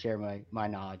afraid to share my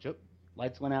knowledge. Oh,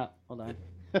 lights went out. Hold on.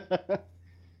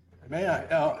 Man,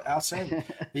 I'll say,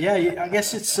 yeah. I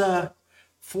guess it's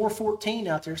 4:14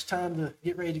 out there. It's time to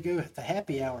get ready to go at the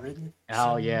happy hour, isn't it?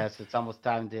 Oh yes, it's almost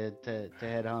time to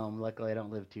head home. Luckily, I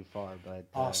don't live too far, but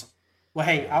awesome. Well,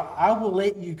 hey, I will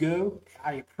let you go.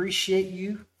 I appreciate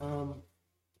you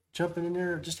jumping in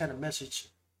there. I just had a message.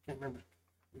 Can't remember.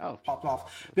 Popped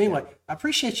off. But anyway, I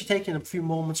appreciate you taking a few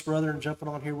moments, brother, and jumping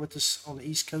on here with us on the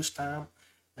East Coast time.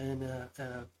 And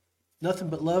nothing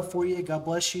but love for you. God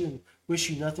bless you, and wish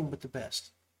you nothing but the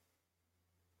best.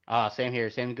 Same here.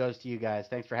 Same goes to you guys.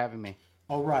 Thanks for having me.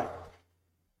 All right.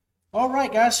 All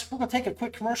right, guys. We're going to take a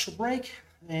quick commercial break,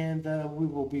 and we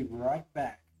will be right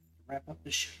back to wrap up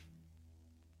this show.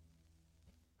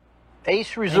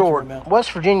 Ace Resort,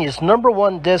 West Virginia's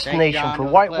 #1 destination for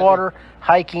whitewater,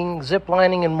 hiking, zip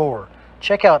lining, and more.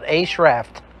 Check out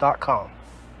aceraft.com.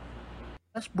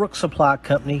 Westbrook Supply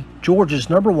Company, Georgia's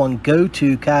 #1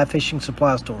 go-to kayak fishing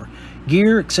supply store.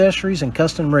 Gear, accessories, and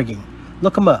custom rigging.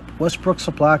 Look them up,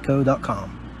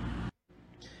 westbrooksupplyco.com.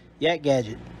 Yak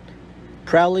Gadget,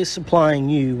 proudly supplying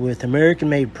you with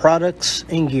American-made products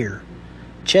and gear.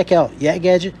 Check out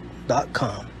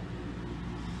yakgadget.com.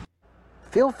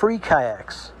 Feel Free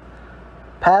Kayaks.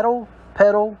 Paddle,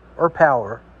 pedal, or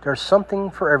power, there's something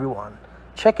for everyone.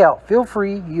 Check out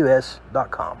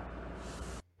feelfreeus.com.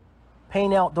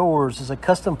 Payne Outdoors is a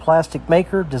custom plastic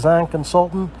maker, design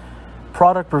consultant,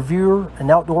 product reviewer, and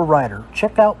outdoor writer.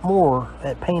 Check out more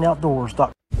at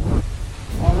payneoutdoors.com.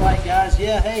 All right, guys.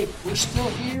 Yeah, hey, we're still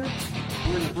here.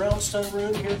 We're in the Brownstone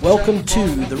room here. Welcome to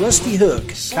the Rusty Hook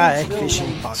Kayak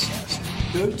Fishing Podcast.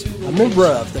 A member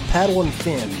of the Paddle and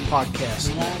Fin podcast.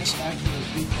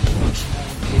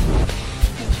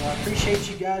 So I appreciate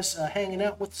you guys hanging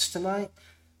out with us tonight.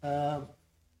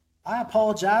 I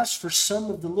apologize for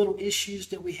some of the little issues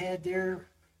that we had there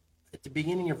at the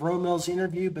beginning of Romel's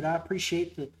interview, but I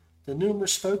appreciate the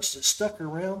numerous folks that stuck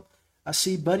around. I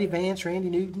see Buddy Vance, Randy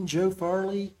Newton, Joe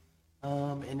Farley,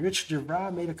 and Richard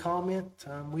DeVry made a comment.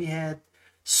 We had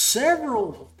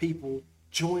several people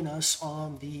join us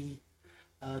on the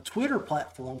Twitter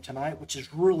platform tonight, which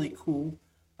is really cool.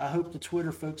 I hope the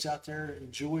Twitter folks out there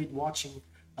enjoyed watching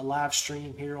a live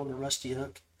stream here on the Rusty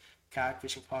Hook Kayak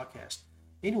Fishing Podcast.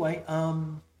 Anyway,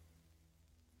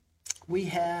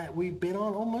 we've been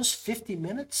on almost 50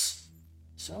 minutes,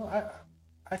 so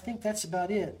I think that's about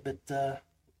it. But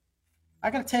I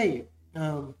got to tell you,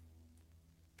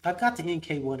 I've got the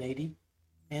NK180,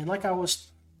 and like I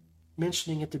was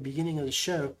mentioning at the beginning of the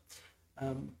show,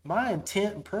 my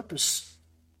intent and purpose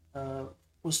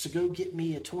was to go get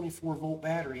me a 24-volt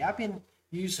battery. I've been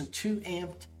using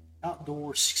 2-amped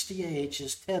outdoor 60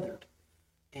 AHs tethered,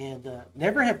 and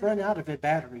never have run out of a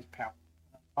battery power.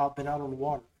 I've been out on the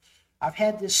water. I've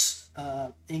had this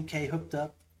NK hooked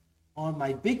up on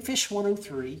my Big Fish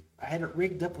 103. I had it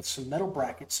rigged up with some metal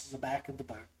brackets in the back of the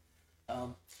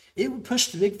boat. It would push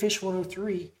the Big Fish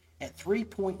 103 at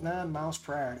 3.9 miles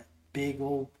per hour. That big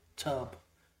old tub,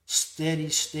 steady,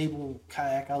 stable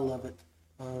kayak. I love it.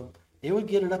 It would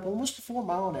get it up almost to 4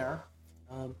 mile an hour.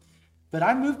 But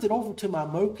I moved it over to my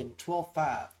Moken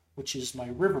 12.5, which is my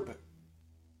riverboat.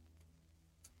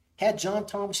 Had John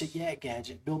Thomas at Yak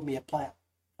Gadget build me a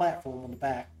platform on the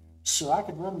back so I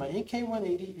could run my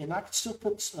NK180 and I could still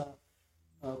put stuff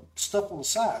on the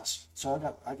sides. So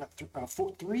I got 3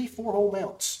 4-hole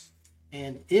mounts,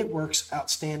 and it works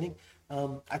outstanding.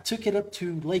 I took it up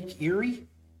to Lake Erie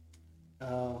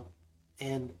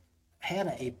and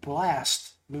had a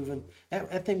blast moving.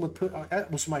 That thing would that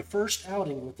was my first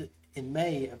outing with it in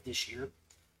May of this year.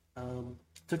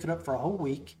 Took it up for a whole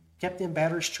week, kept them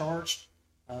batteries charged,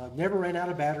 never ran out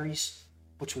of batteries,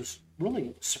 which was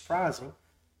really surprising.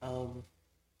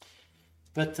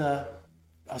 But I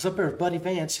was up there with Buddy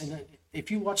Vance, and if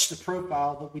you watch the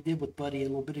profile that we did with Buddy a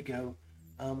little bit ago,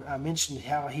 I mentioned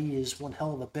how he is one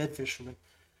hell of a bed fisherman.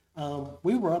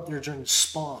 We were up there during the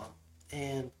spawn,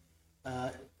 and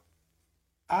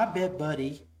I bet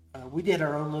Buddy, we did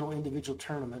our own little individual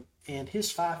tournament, and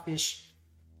his 5-fish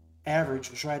average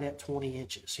was right at 20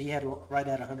 inches. He had right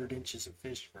at 100 inches of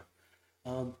fish.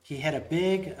 He had a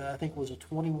big, I think it was a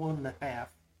 21 and a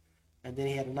half, and then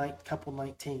he had a couple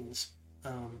 19s.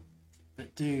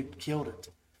 But dude, killed it.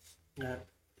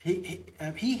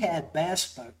 He had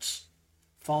bass boats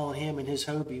following him in his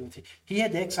Hobie. He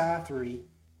had the XI3.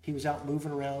 He was out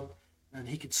moving around, and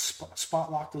he could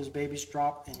spot lock those babies,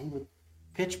 drop, and he would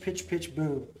pitch,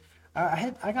 boom.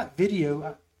 I got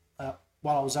video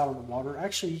while I was out on the water. I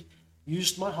actually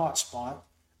used my hotspot,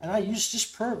 and I used this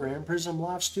program, Prism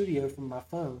Live Studio, from my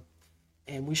phone,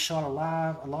 and we shot a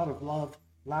lot of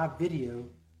live video.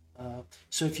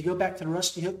 So if you go back to the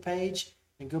Rusty Hook page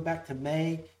and go back to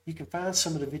May, you can find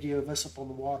some of the video of us up on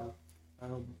the water.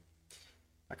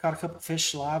 I caught a couple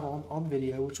fish live on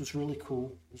video, which was really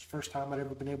cool. It was the first time I'd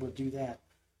ever been able to do that.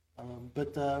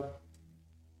 But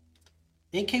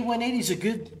NK180 is a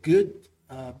good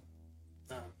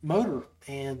motor,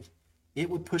 and it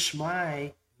would push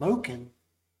my Moken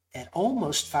at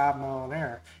almost 5 mile an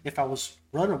hour. If I was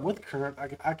running with current, I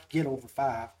could get over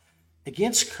 5.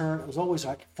 Against current, it was always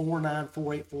like 4.9,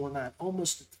 4.8, 4.9,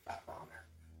 almost at the 5 mile an hour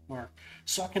mark.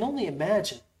 So I can only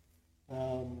imagine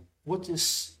what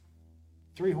this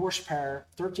 3 horsepower,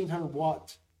 1,300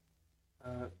 watt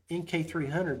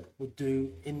NK300 would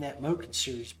do in that Moken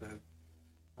series boat.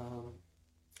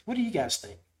 What do you guys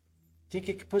think? Think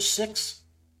it could push 6?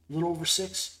 A little over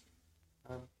 6?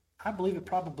 I believe it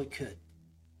probably could.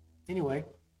 Anyway,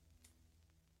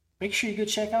 make sure you go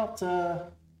check out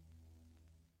the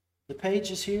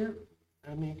pages here.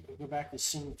 Let me go back to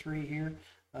scene 3 here.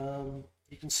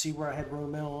 You can see where I had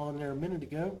Romel on there a minute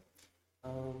ago.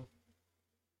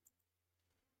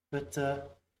 But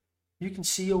you can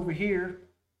see over here,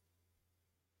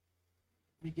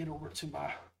 let me get over to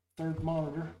my third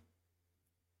monitor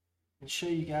and show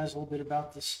you guys a little bit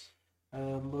about this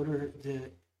motor.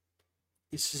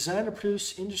 It's designed to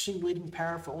produce industry-leading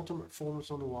power for ultimate performance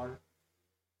on the water.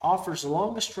 Offers the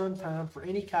longest run time for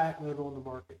any kayak motor on the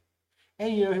market.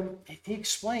 And you know, he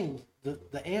explained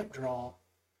the amp draw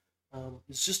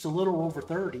is just a little over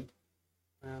 30.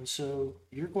 So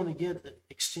you're going to get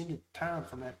extended time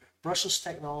from that. Brushless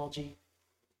technology,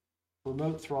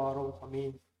 remote throttle. I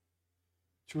mean,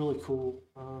 it's really cool.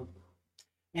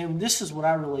 And this is what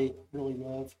I really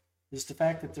love, is the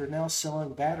fact that they're now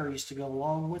selling batteries to go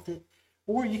along with it.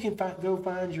 Or you can go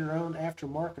find your own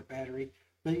aftermarket battery.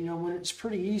 But, you know, when it's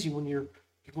pretty easy when you're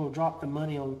going to drop the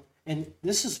money on. And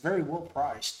this is very well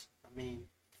priced. I mean,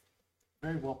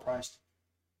 very well priced.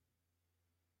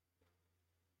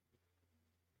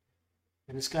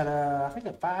 And it's got I think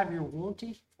a 5-year warranty,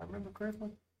 if I remember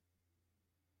correctly.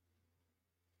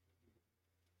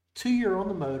 2-year on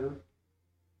the motor.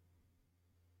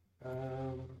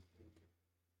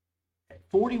 At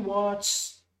 40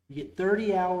 watts, you get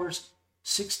 30 hours,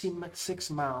 66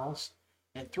 miles.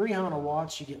 At 300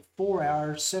 watts, you get 4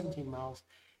 hours, 17 miles.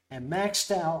 And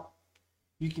maxed out,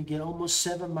 you can get almost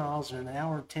 7 miles in an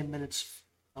hour and 10 minutes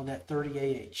on that 30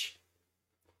 AH.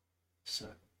 So,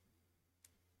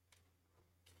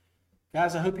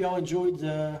 guys, I hope y'all enjoyed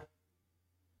the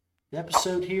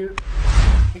episode here.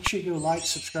 Make sure you go like,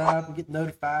 subscribe, and get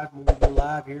notified when we go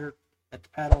live here at the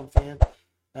Paddle and Fin.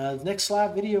 The next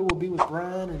live video will be with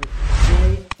Brian and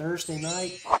Jay Thursday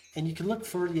night, and you can look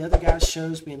for the other guys'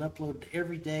 shows being uploaded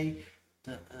every day.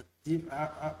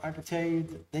 I can tell you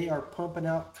that they are pumping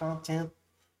out content.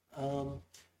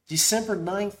 December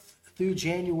 9th through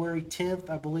January 10th,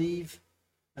 I believe,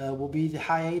 will be the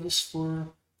hiatus for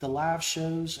the live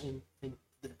shows and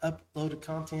the uploaded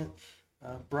content.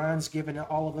 Brian's giving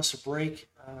all of us a break,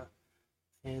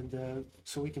 and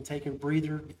so we can take a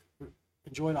breather,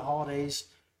 enjoy the holidays,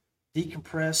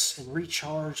 decompress and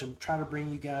recharge, and try to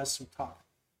bring you guys some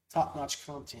top-notch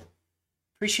content.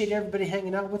 Appreciate everybody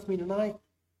hanging out with me tonight.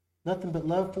 Nothing but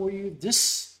love for you.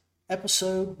 This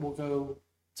episode will go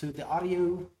to the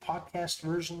audio podcast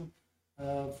version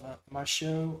of my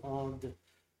show on the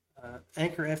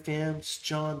Anchor FM's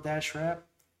John Rap.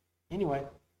 Anyway,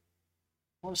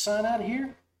 I want to sign out of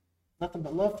here. Nothing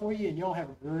but love for you, and y'all have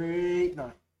a great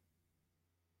night.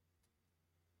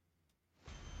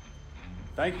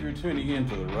 Thank you for tuning in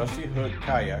to the Rusty Hook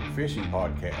Kayak Fishing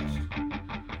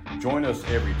Podcast. Join us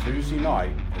every Tuesday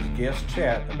night as guests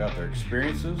chat about their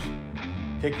experiences,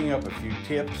 picking up a few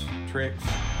tips, tricks,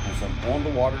 and some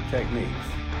on-the-water techniques,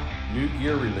 new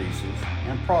gear releases,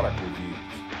 and product reviews.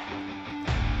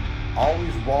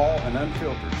 Always raw and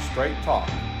unfiltered straight talk,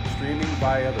 streaming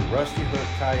via the Rusty Hook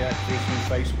Kayak Fishing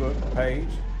Facebook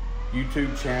page,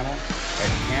 YouTube channel,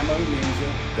 at Camo Ninja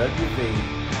WV,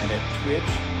 and at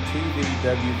Twitch TV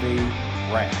WV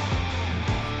Rap.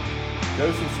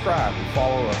 Go subscribe and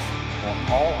follow us on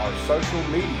all our social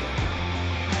media.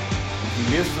 If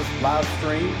you missed this live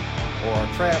stream or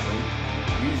are traveling,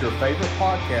 use your favorite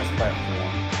podcast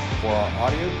platform for our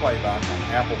audio playback on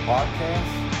Apple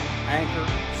Podcasts, Anchor,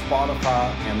 Spotify,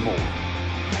 and more.